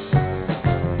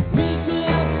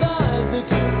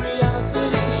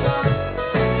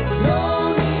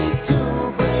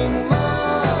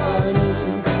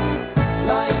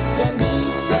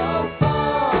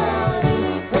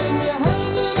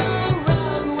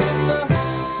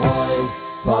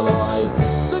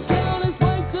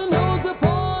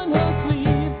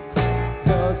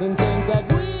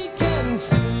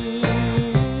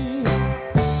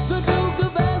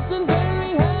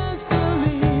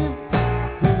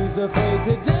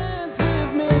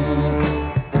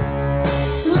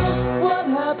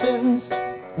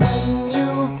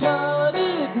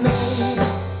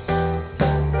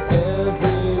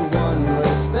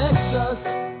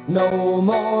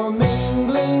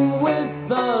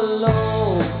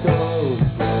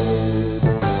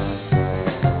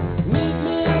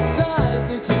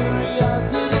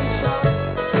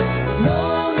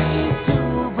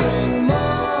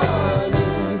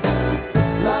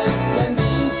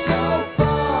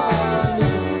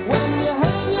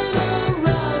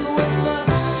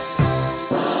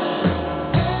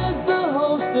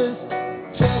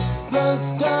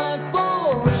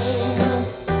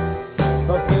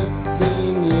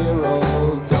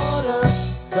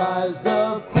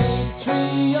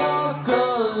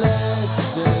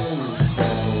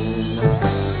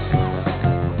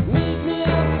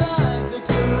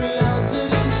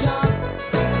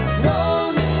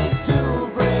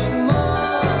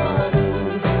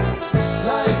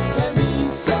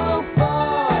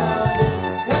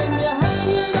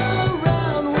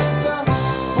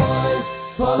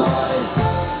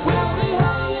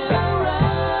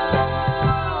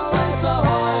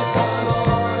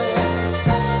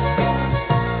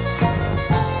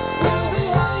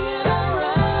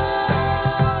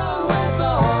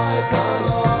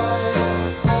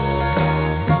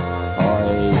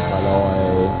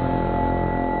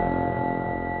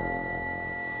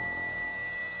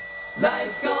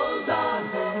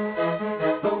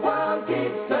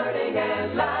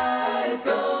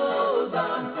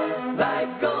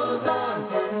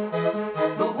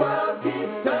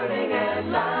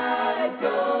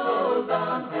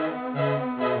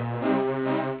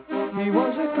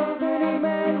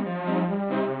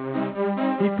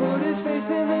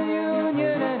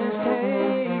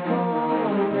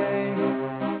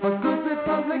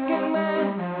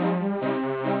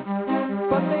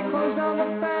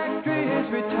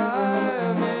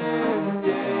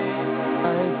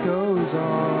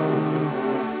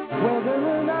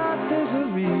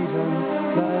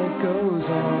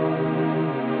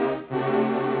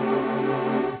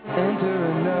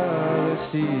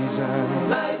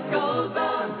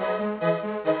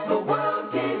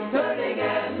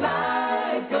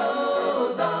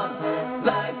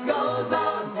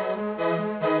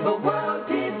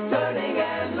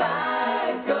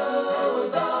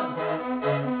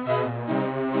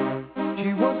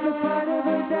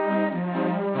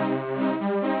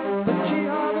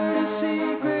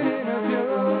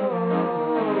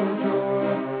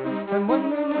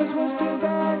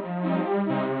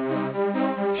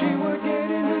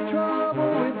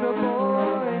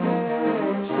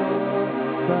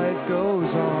 life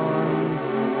goes on.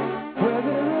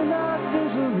 Whether or not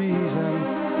there's a reason,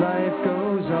 life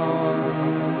goes on.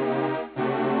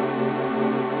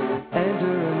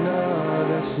 Enter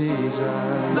another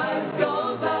season. Life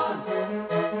goes on.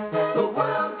 The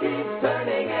world keeps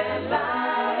turning and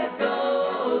life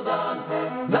goes on.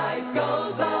 Life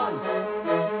goes on.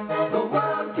 The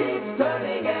world keeps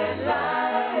turning and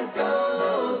life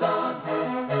goes on.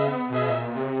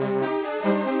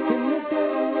 In the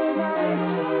dead of the night,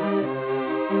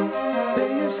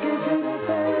 they escape to the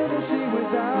fantasy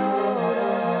without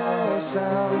a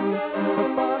sound. The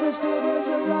father still was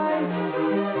a light,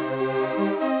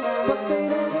 but they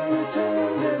never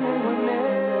returned and they were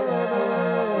never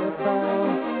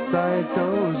found. Life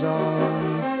goes on.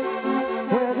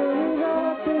 Whether or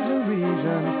not there's a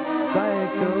reason,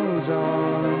 life goes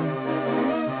on.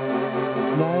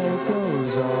 Life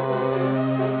goes on.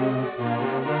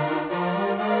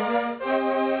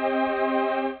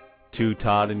 Two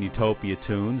Todd and Utopia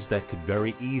tunes that could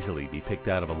very easily be picked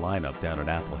out of a lineup down at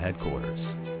Apple headquarters.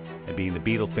 And being the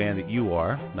Beatle fan that you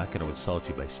are, I'm not going to insult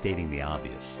you by stating the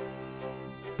obvious.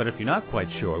 But if you're not quite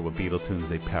sure what Beatle tunes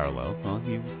they parallel, well,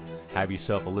 you have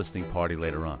yourself a listening party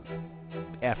later on.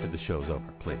 After the show's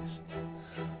over, please.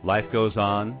 Life Goes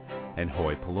On and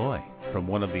Hoi Polloi from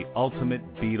one of the ultimate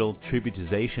Beatle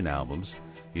tributization albums,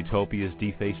 Utopia's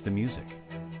Deface the Music.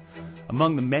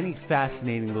 Among the many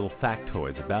fascinating little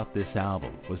factoids about this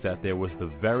album was that there was the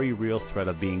very real threat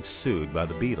of being sued by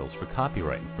the Beatles for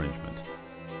copyright infringement.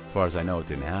 As far as I know, it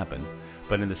didn't happen,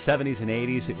 but in the 70s and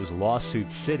 80s, it was lawsuit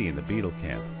city in the Beatle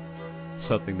camp,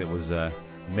 something that was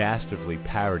masterfully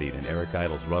parodied in Eric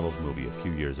Idle's Ruddles movie a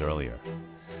few years earlier.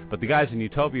 But the guys in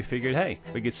Utopia figured, hey,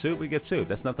 we get sued, we get sued.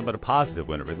 That's nothing but a positive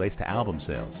when it relates to album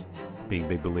sales, being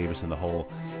big believers in the whole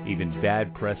even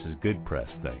bad press is good press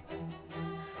thing.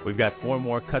 We've got 4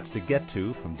 more cuts to get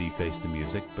to from Deface the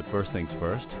Music, but first things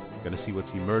first, we're going to see what's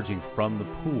emerging from the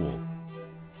pool.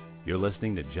 You're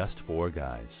listening to Just 4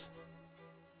 Guys.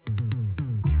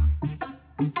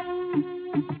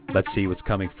 Let's see what's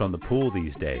coming from the pool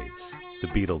these days, the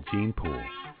Beatle gene pool.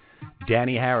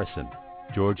 Danny Harrison,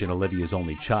 George and Olivia's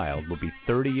only child, will be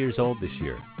 30 years old this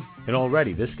year. And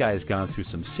already this guy has gone through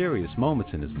some serious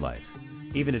moments in his life.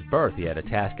 Even at birth, he had a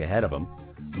task ahead of him,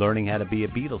 learning how to be a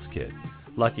Beatles kid.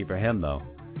 Lucky for him, though,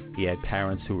 he had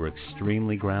parents who were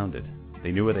extremely grounded.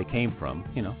 They knew where they came from,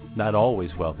 not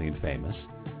always wealthy and famous.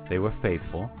 They were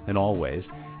faithful, in all ways,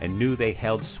 and knew they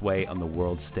held sway on the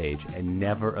world stage and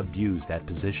never abused that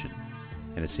position.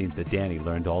 And it seems that Danny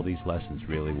learned all these lessons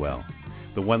really well.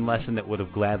 The one lesson that would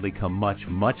have gladly come much,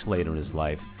 much later in his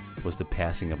life was the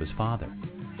passing of his father.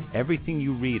 Everything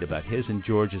you read about his and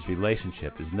George's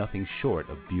relationship is nothing short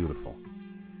of beautiful.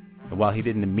 And while he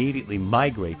didn't immediately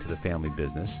migrate to the family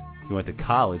business, he went to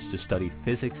college to study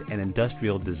physics and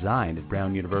industrial design at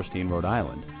Brown University in Rhode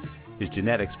Island. His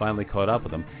genetics finally caught up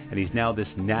with him, and he's now this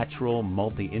natural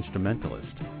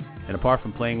multi-instrumentalist. And apart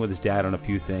from playing with his dad on a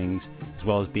few things, as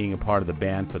well as being a part of the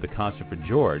band for the concert for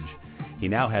George, he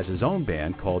now has his own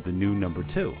band called the New Number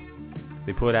 2.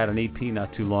 They put out an EP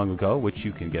not too long ago, which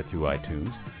you can get through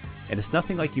iTunes, and it's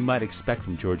nothing like you might expect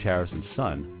from George Harrison's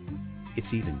son.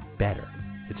 It's even better.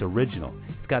 It's original.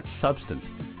 It's got substance.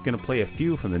 I'm going to play a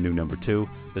few from the New Number 2.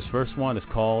 This first one is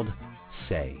called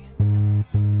Say.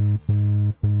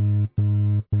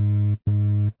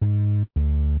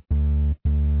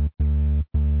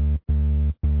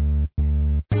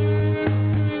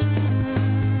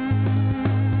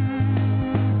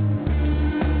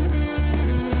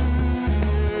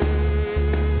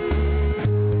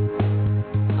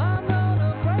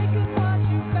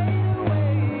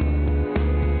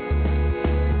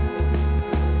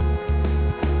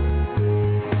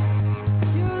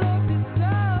 You look at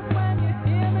stuff when you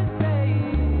hear me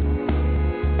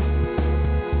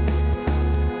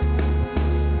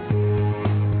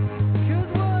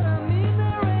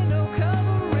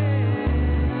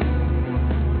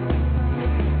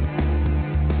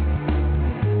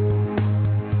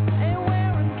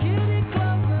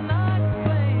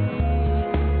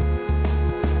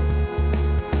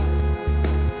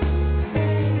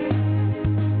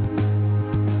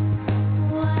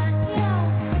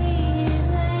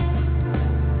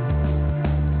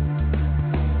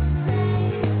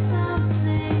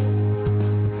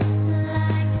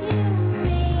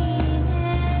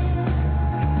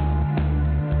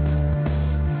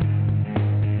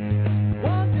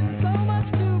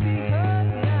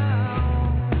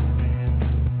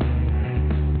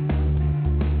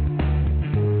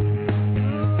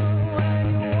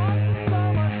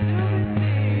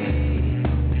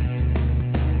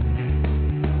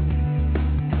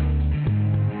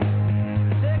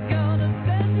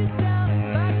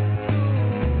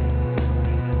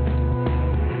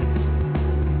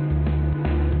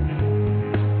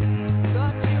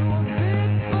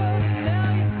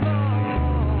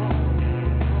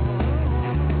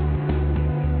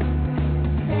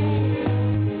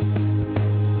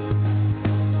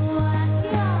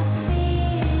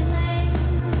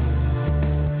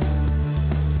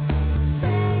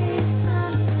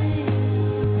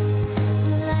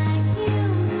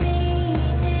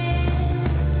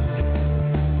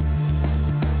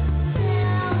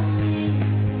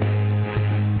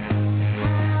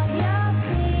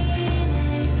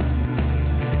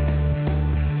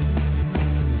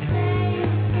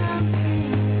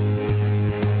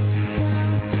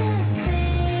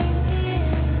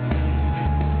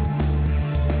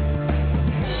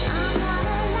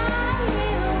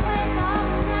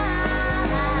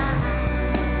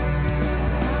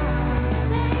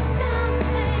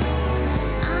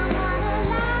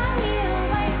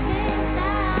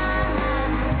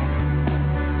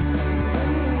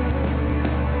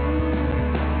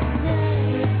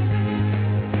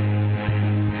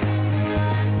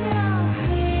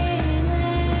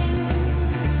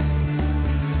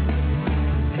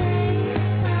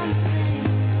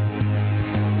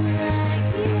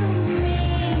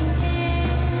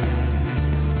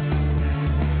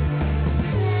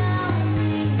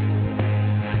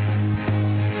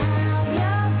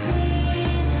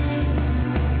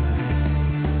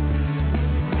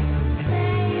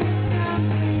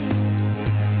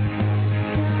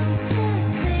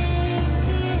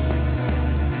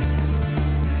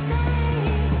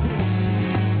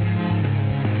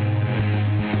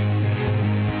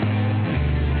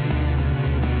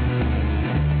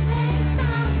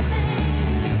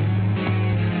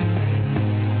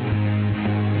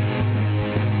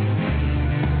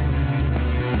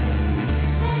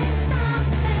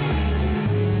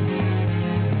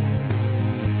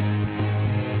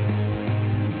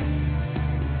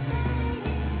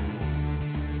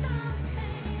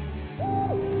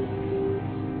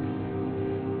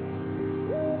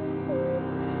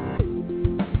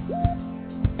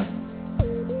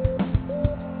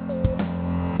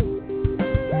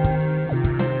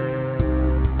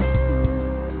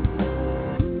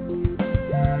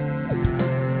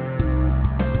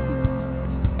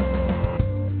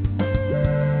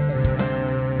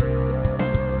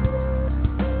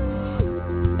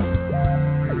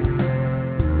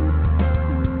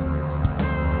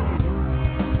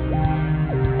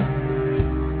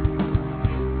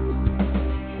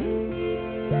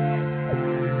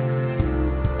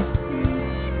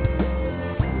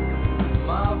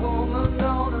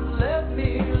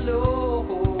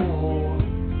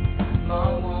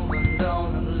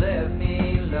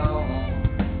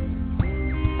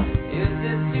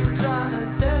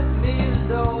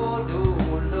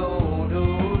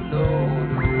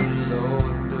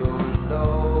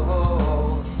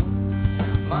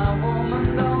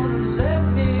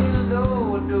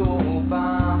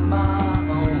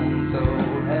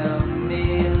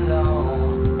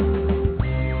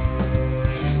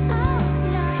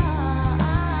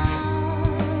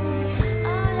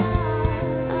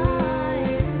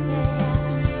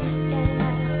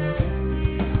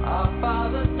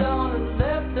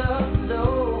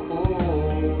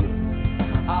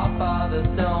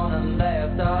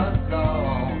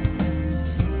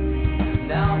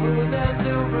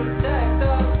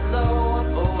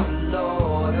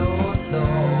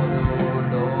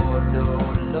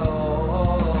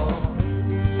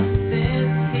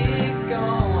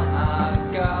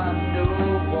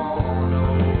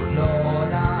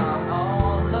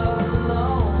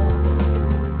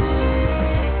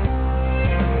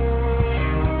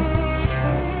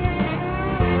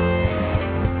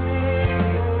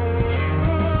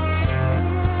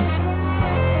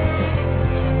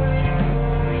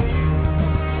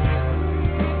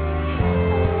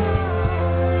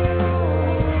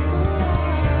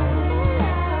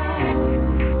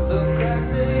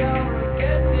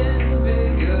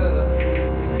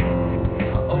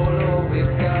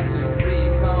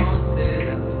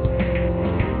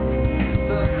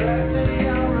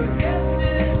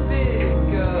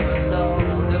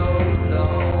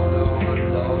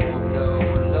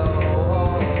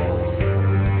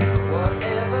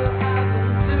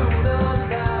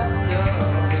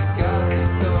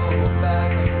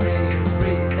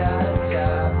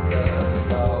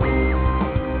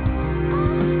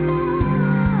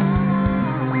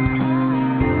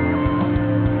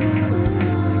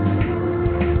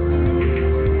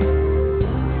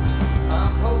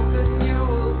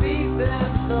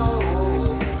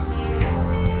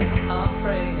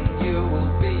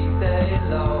will be there,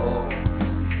 Lord.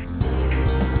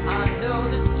 I know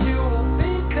that you will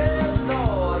be there,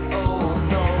 Lord. Oh,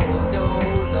 no, no,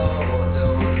 Lord, no,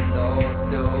 Lord,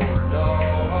 no,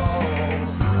 Lord.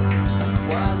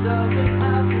 Why does it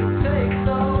have to take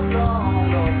so long?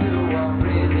 Or do I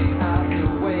really have to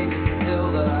wait till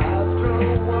the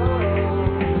astral world?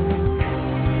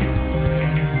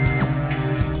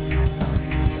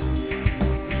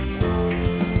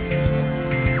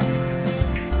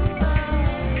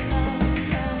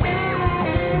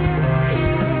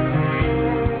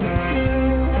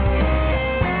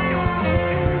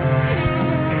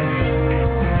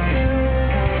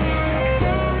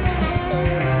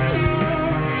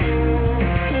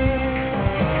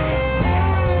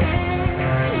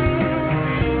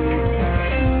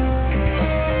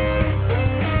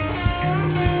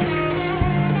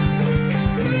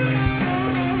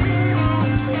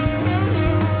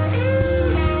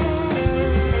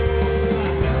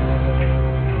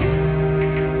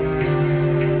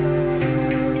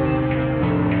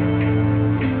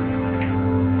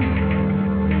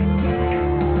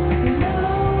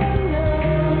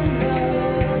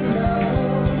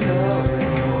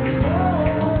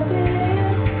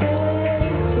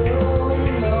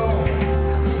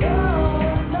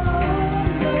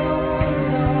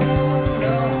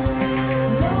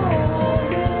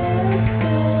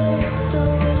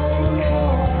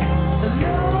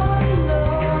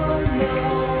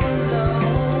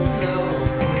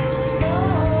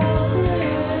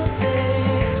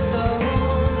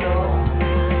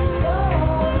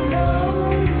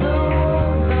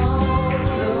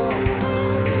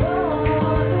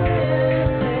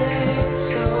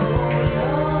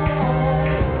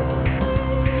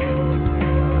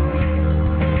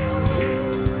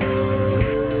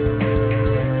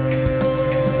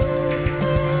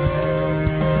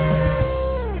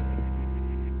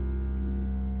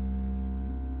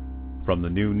 From the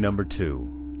new number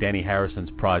 2, Danny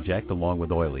Harrison's project, along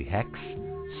with Oily Hex,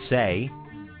 Say,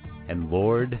 and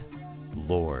Lord,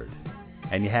 Lord.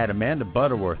 And you had Amanda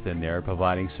Butterworth in there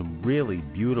providing some really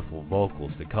beautiful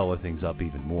vocals to color things up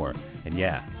even more. And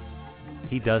yeah,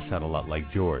 he does sound a lot like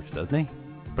George, doesn't he?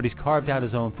 But he's carved out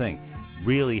his own thing.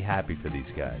 Really happy for these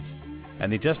guys.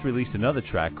 And they just released another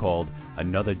track called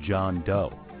Another John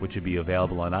Doe, which will be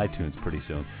available on iTunes pretty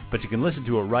soon. But you can listen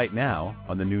to it right now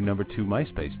on the new number 2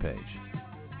 MySpace page.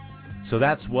 So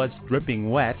that's what's dripping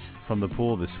wet from the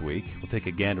pool this week. We'll take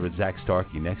a gander at Zach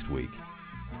Starkey next week.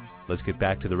 Let's get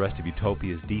back to the rest of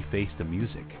Utopia's Deface the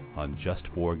Music on Just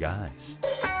 4 Guys.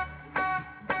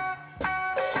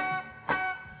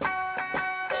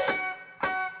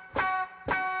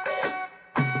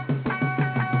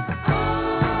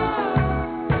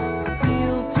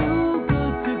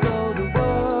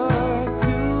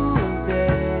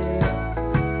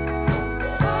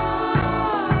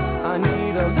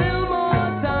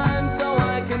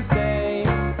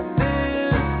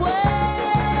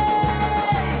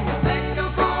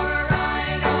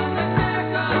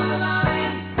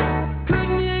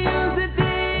 Couldn't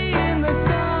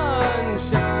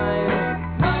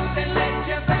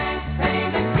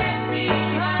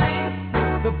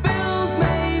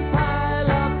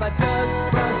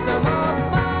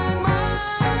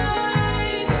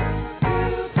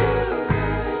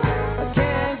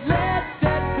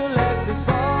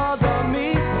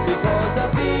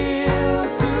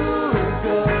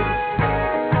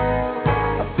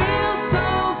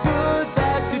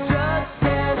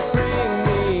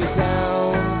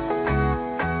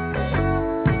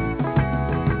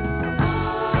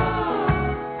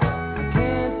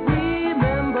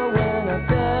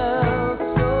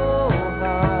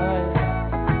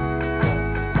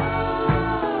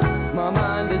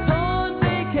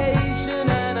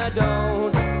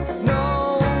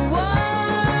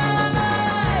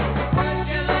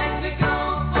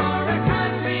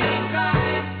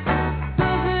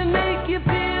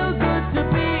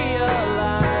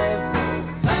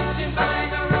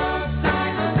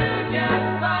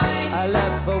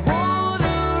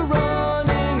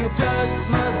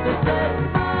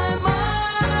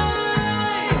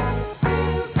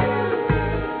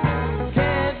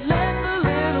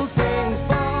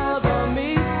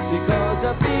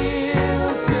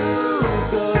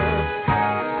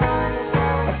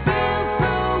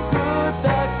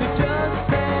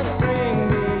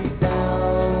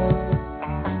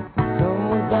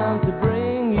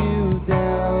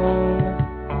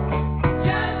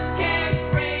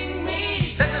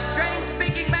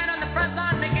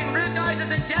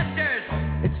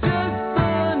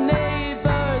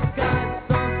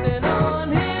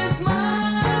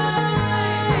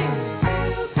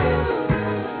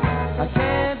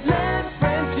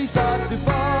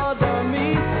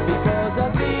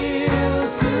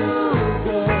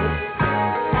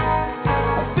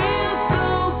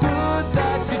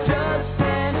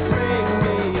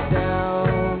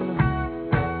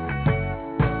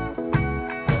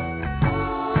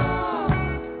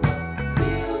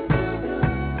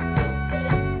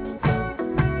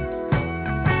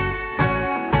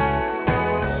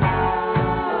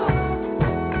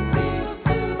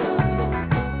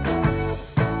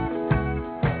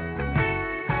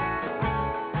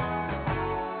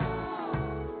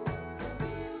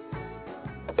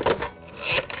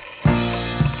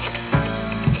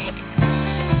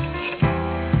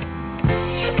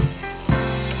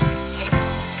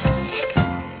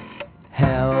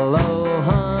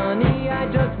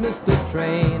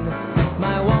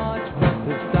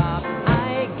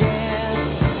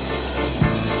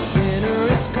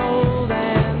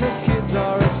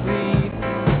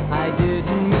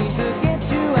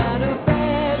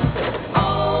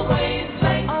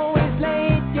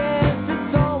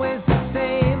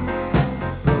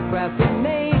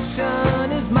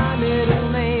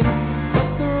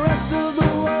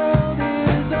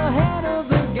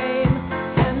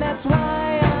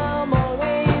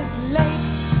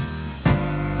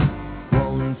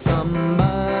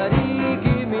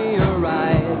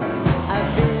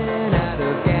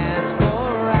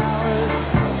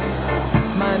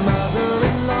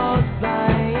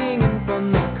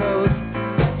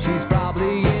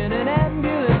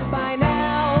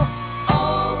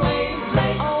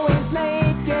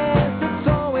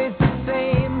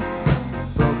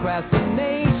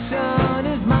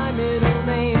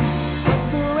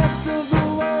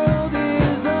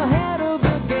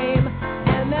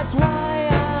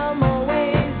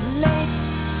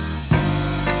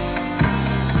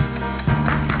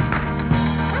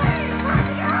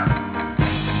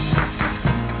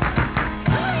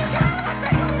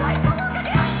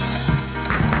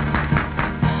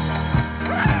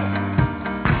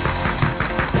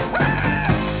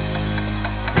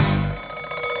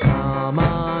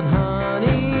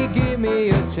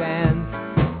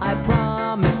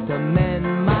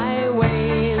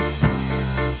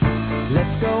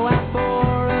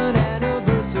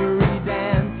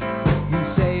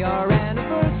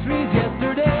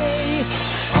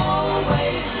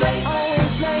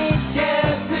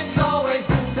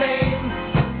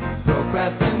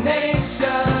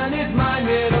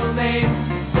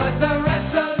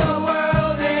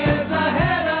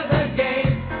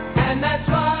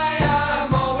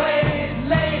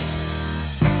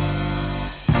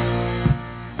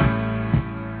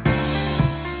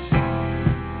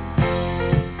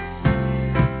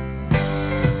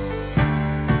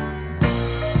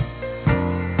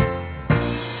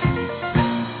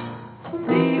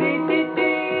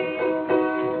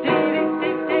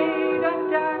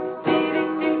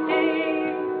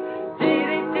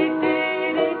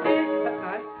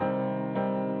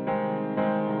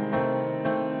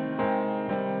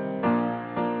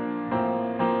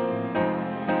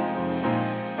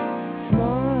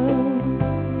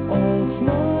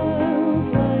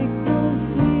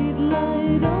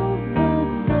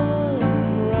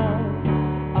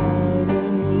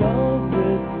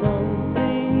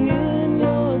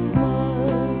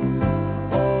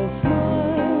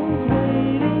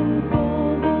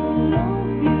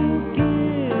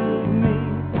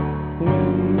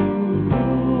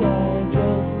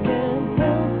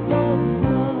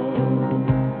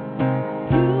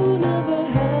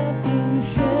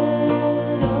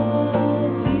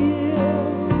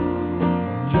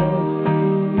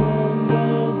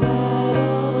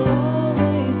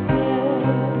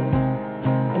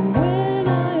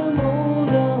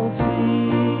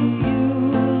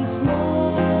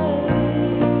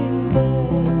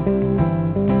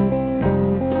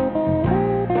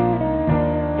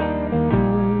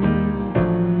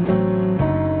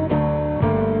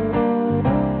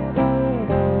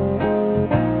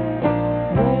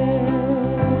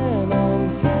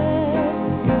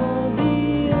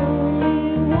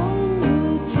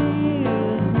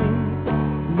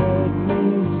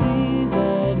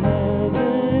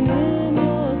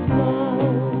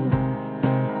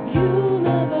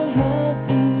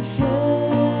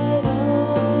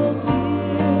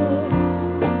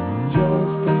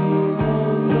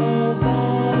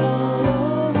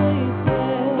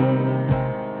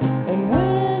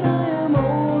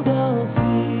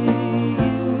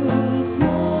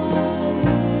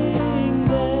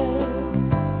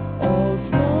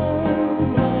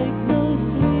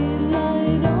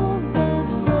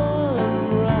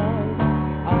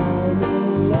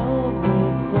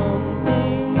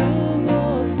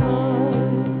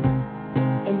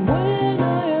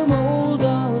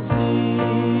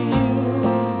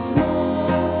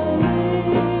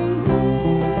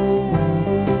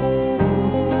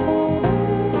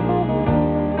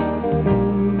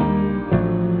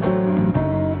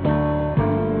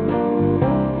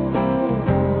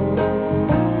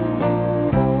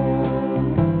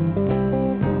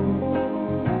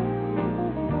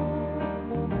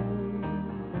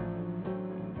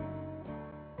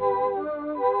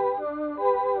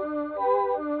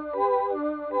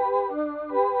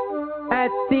at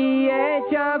the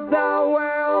edge of the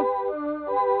world,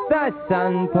 the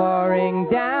sun pouring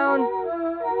down.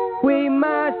 We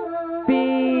must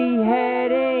be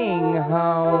heading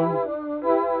home.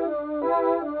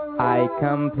 I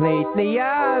completely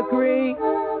agree.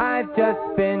 I've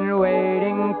just been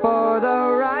waiting for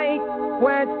the right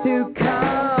words to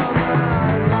come.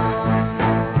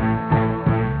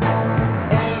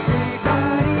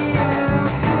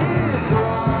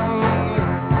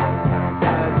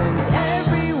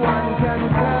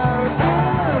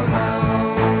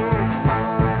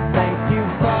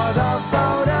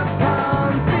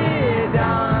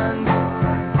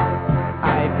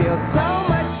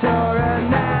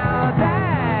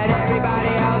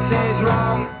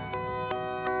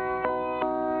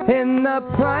 In the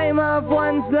prime of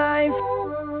one's life,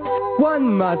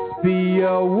 one must be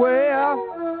aware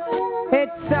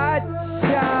it's such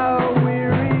a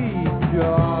weary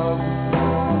job.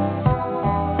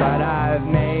 But I've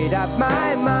made up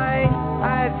my mind.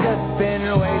 I've just been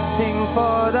waiting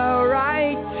for the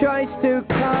right choice to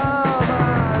come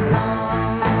along.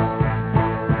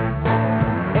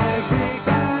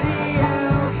 Everybody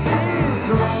else is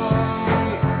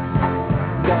wrong.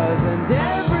 Doesn't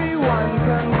everyone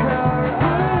concur?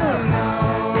 Oh no.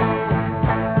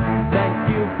 Thank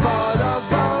you for the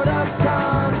vote of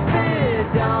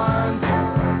confidence.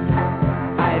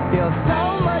 I feel so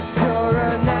much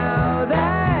surer now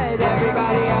that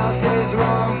everybody else is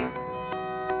wrong.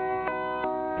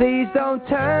 Please don't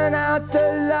turn out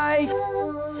the light.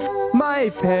 My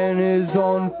pen is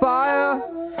on fire.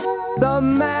 The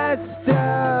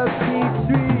master keeps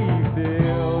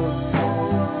refilled.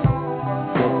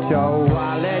 Put your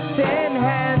wallet in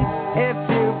hand if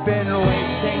you've been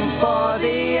waiting for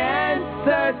the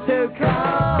answer to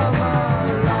come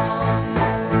along.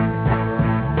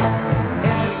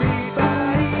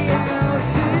 Everybody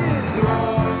else is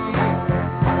wrong.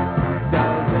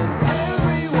 Doesn't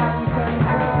everyone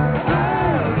concur?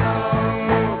 Oh no.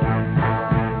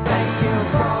 Thank you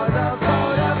for the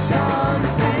vote of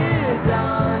confidence.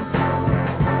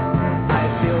 I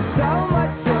feel so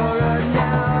much surer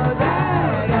now that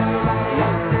everybody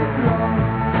else is wrong.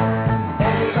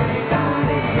 Everybody else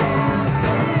is wrong.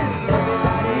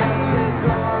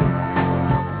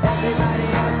 Everybody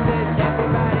else is wrong. Everybody else is, everybody else is, everybody else is wrong. Everybody else is,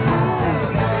 everybody else is wrong.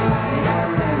 Everybody else is, everybody else, everybody else is wrong. Everybody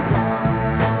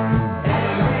else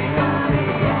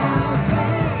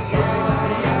is,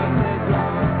 everybody else is,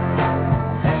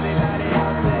 everybody else is, everybody else is, everybody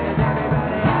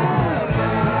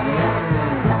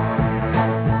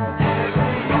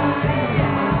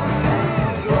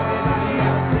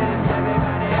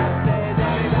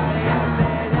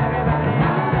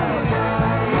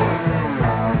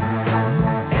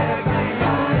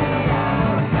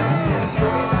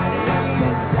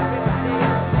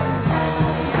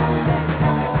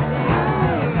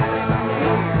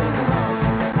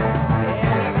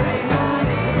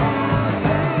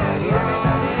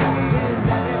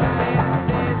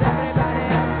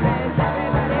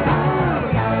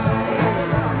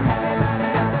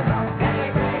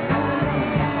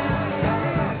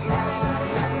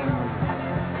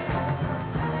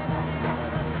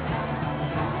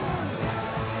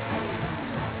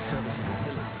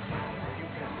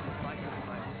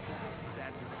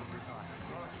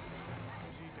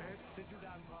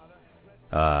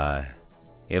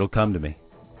It'll come to me.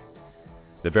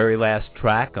 The very last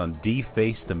track on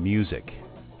Deface the Music.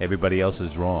 Everybody else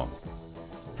is wrong.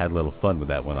 Had a little fun with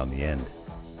that one on the end.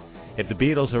 If the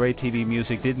Beatles or ATV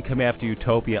Music didn't come after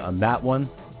Utopia on that one,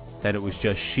 then it was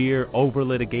just sheer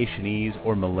over-litigation ease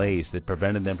or malaise that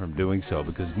prevented them from doing so,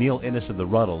 because Neil Innes of the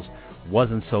Ruddles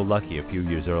wasn't so lucky a few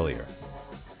years earlier.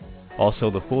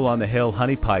 Also, the Fool on the Hill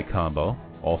Honey Pie combo,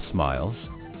 all smiles.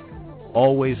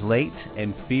 Always Late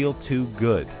and Feel Too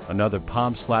Good, another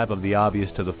palm slap of the obvious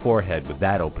to the forehead with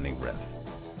that opening riff.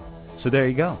 So there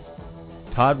you go.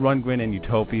 Todd Rundgren and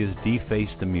Utopia's Deface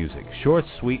the Music. Short,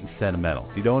 sweet, and sentimental.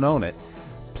 If you don't own it,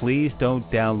 please don't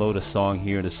download a song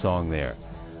here and a song there.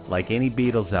 Like any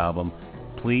Beatles album,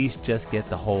 please just get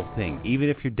the whole thing, even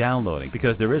if you're downloading,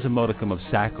 because there is a modicum of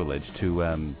sacrilege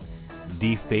to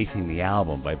defacing the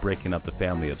album by breaking up the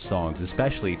family of songs,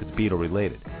 especially if it's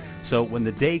Beatle-related. So when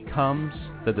the day comes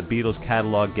that the Beatles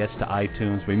catalog gets to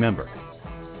iTunes, remember,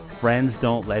 friends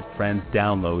don't let friends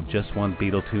download just one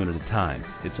Beatle tune at a time.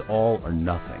 It's all or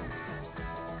nothing.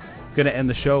 Going to end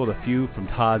the show with a few from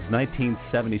Todd's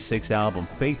 1976 album,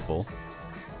 Faithful,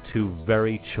 two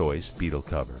very choice Beatle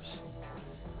covers.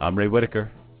 I'm Ray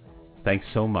Whitaker. Thanks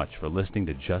so much for listening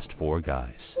to Just Four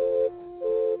Guys.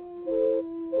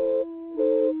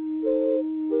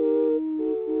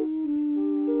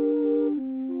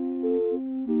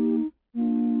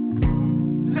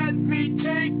 Let me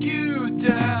take you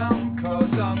down,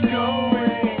 'cause I'm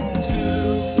going to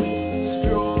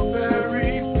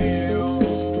strawberry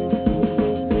fields.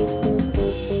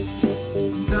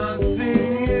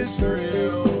 Nothing is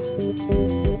real,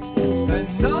 and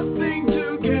nothing to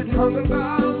get hung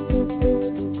about.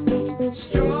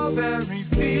 Strawberry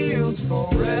fields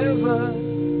forever.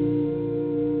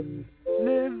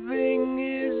 Living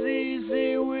is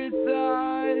easy with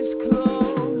eyes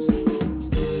closed.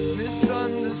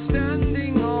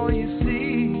 Misunderstanding all you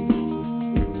see.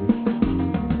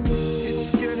 It's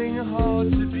getting hard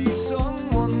to be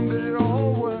someone, but it all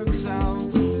works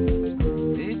out.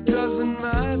 It doesn't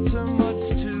matter much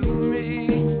to me.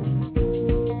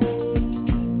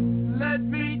 Let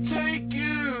me take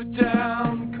you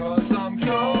down, 'cause I'm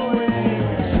going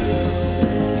to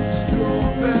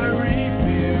strawberry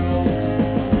fields.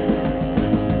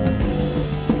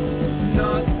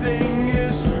 Nothing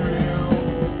is real,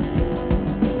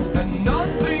 and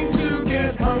nothing to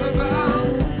get hung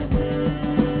about.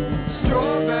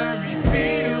 Strawberry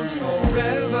fields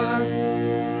forever.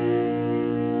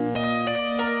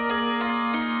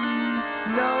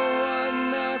 No one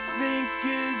I think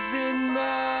is in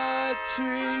my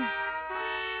tree.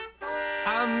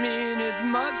 I mean, it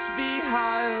must be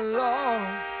high or low.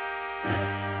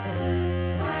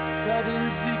 That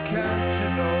is, you can't,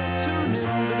 tune in,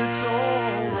 but it's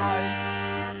alright.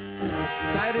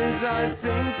 That is, I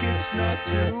think it's not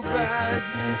too bad.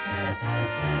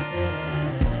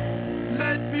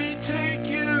 Let me take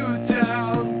you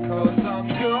down, 'cause I'm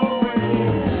going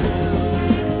to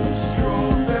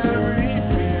strawberry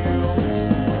fields.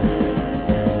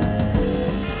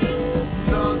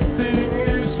 Nothing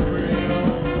is real,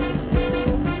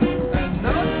 and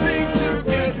nothing to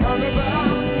get hung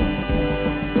about.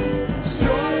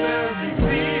 Strawberry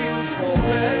fields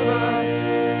forever.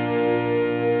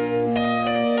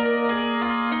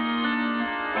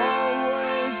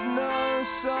 Always know,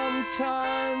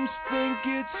 sometimes think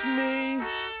it's me,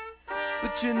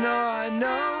 but I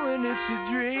know when it's a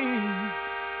dream.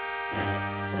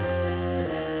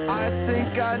 I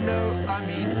think I know,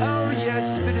 oh yes,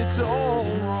 but it's all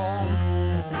wrong.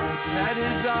 That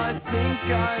is, I think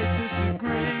I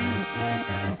disagree.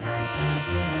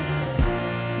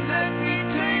 Let me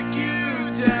take you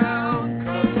down.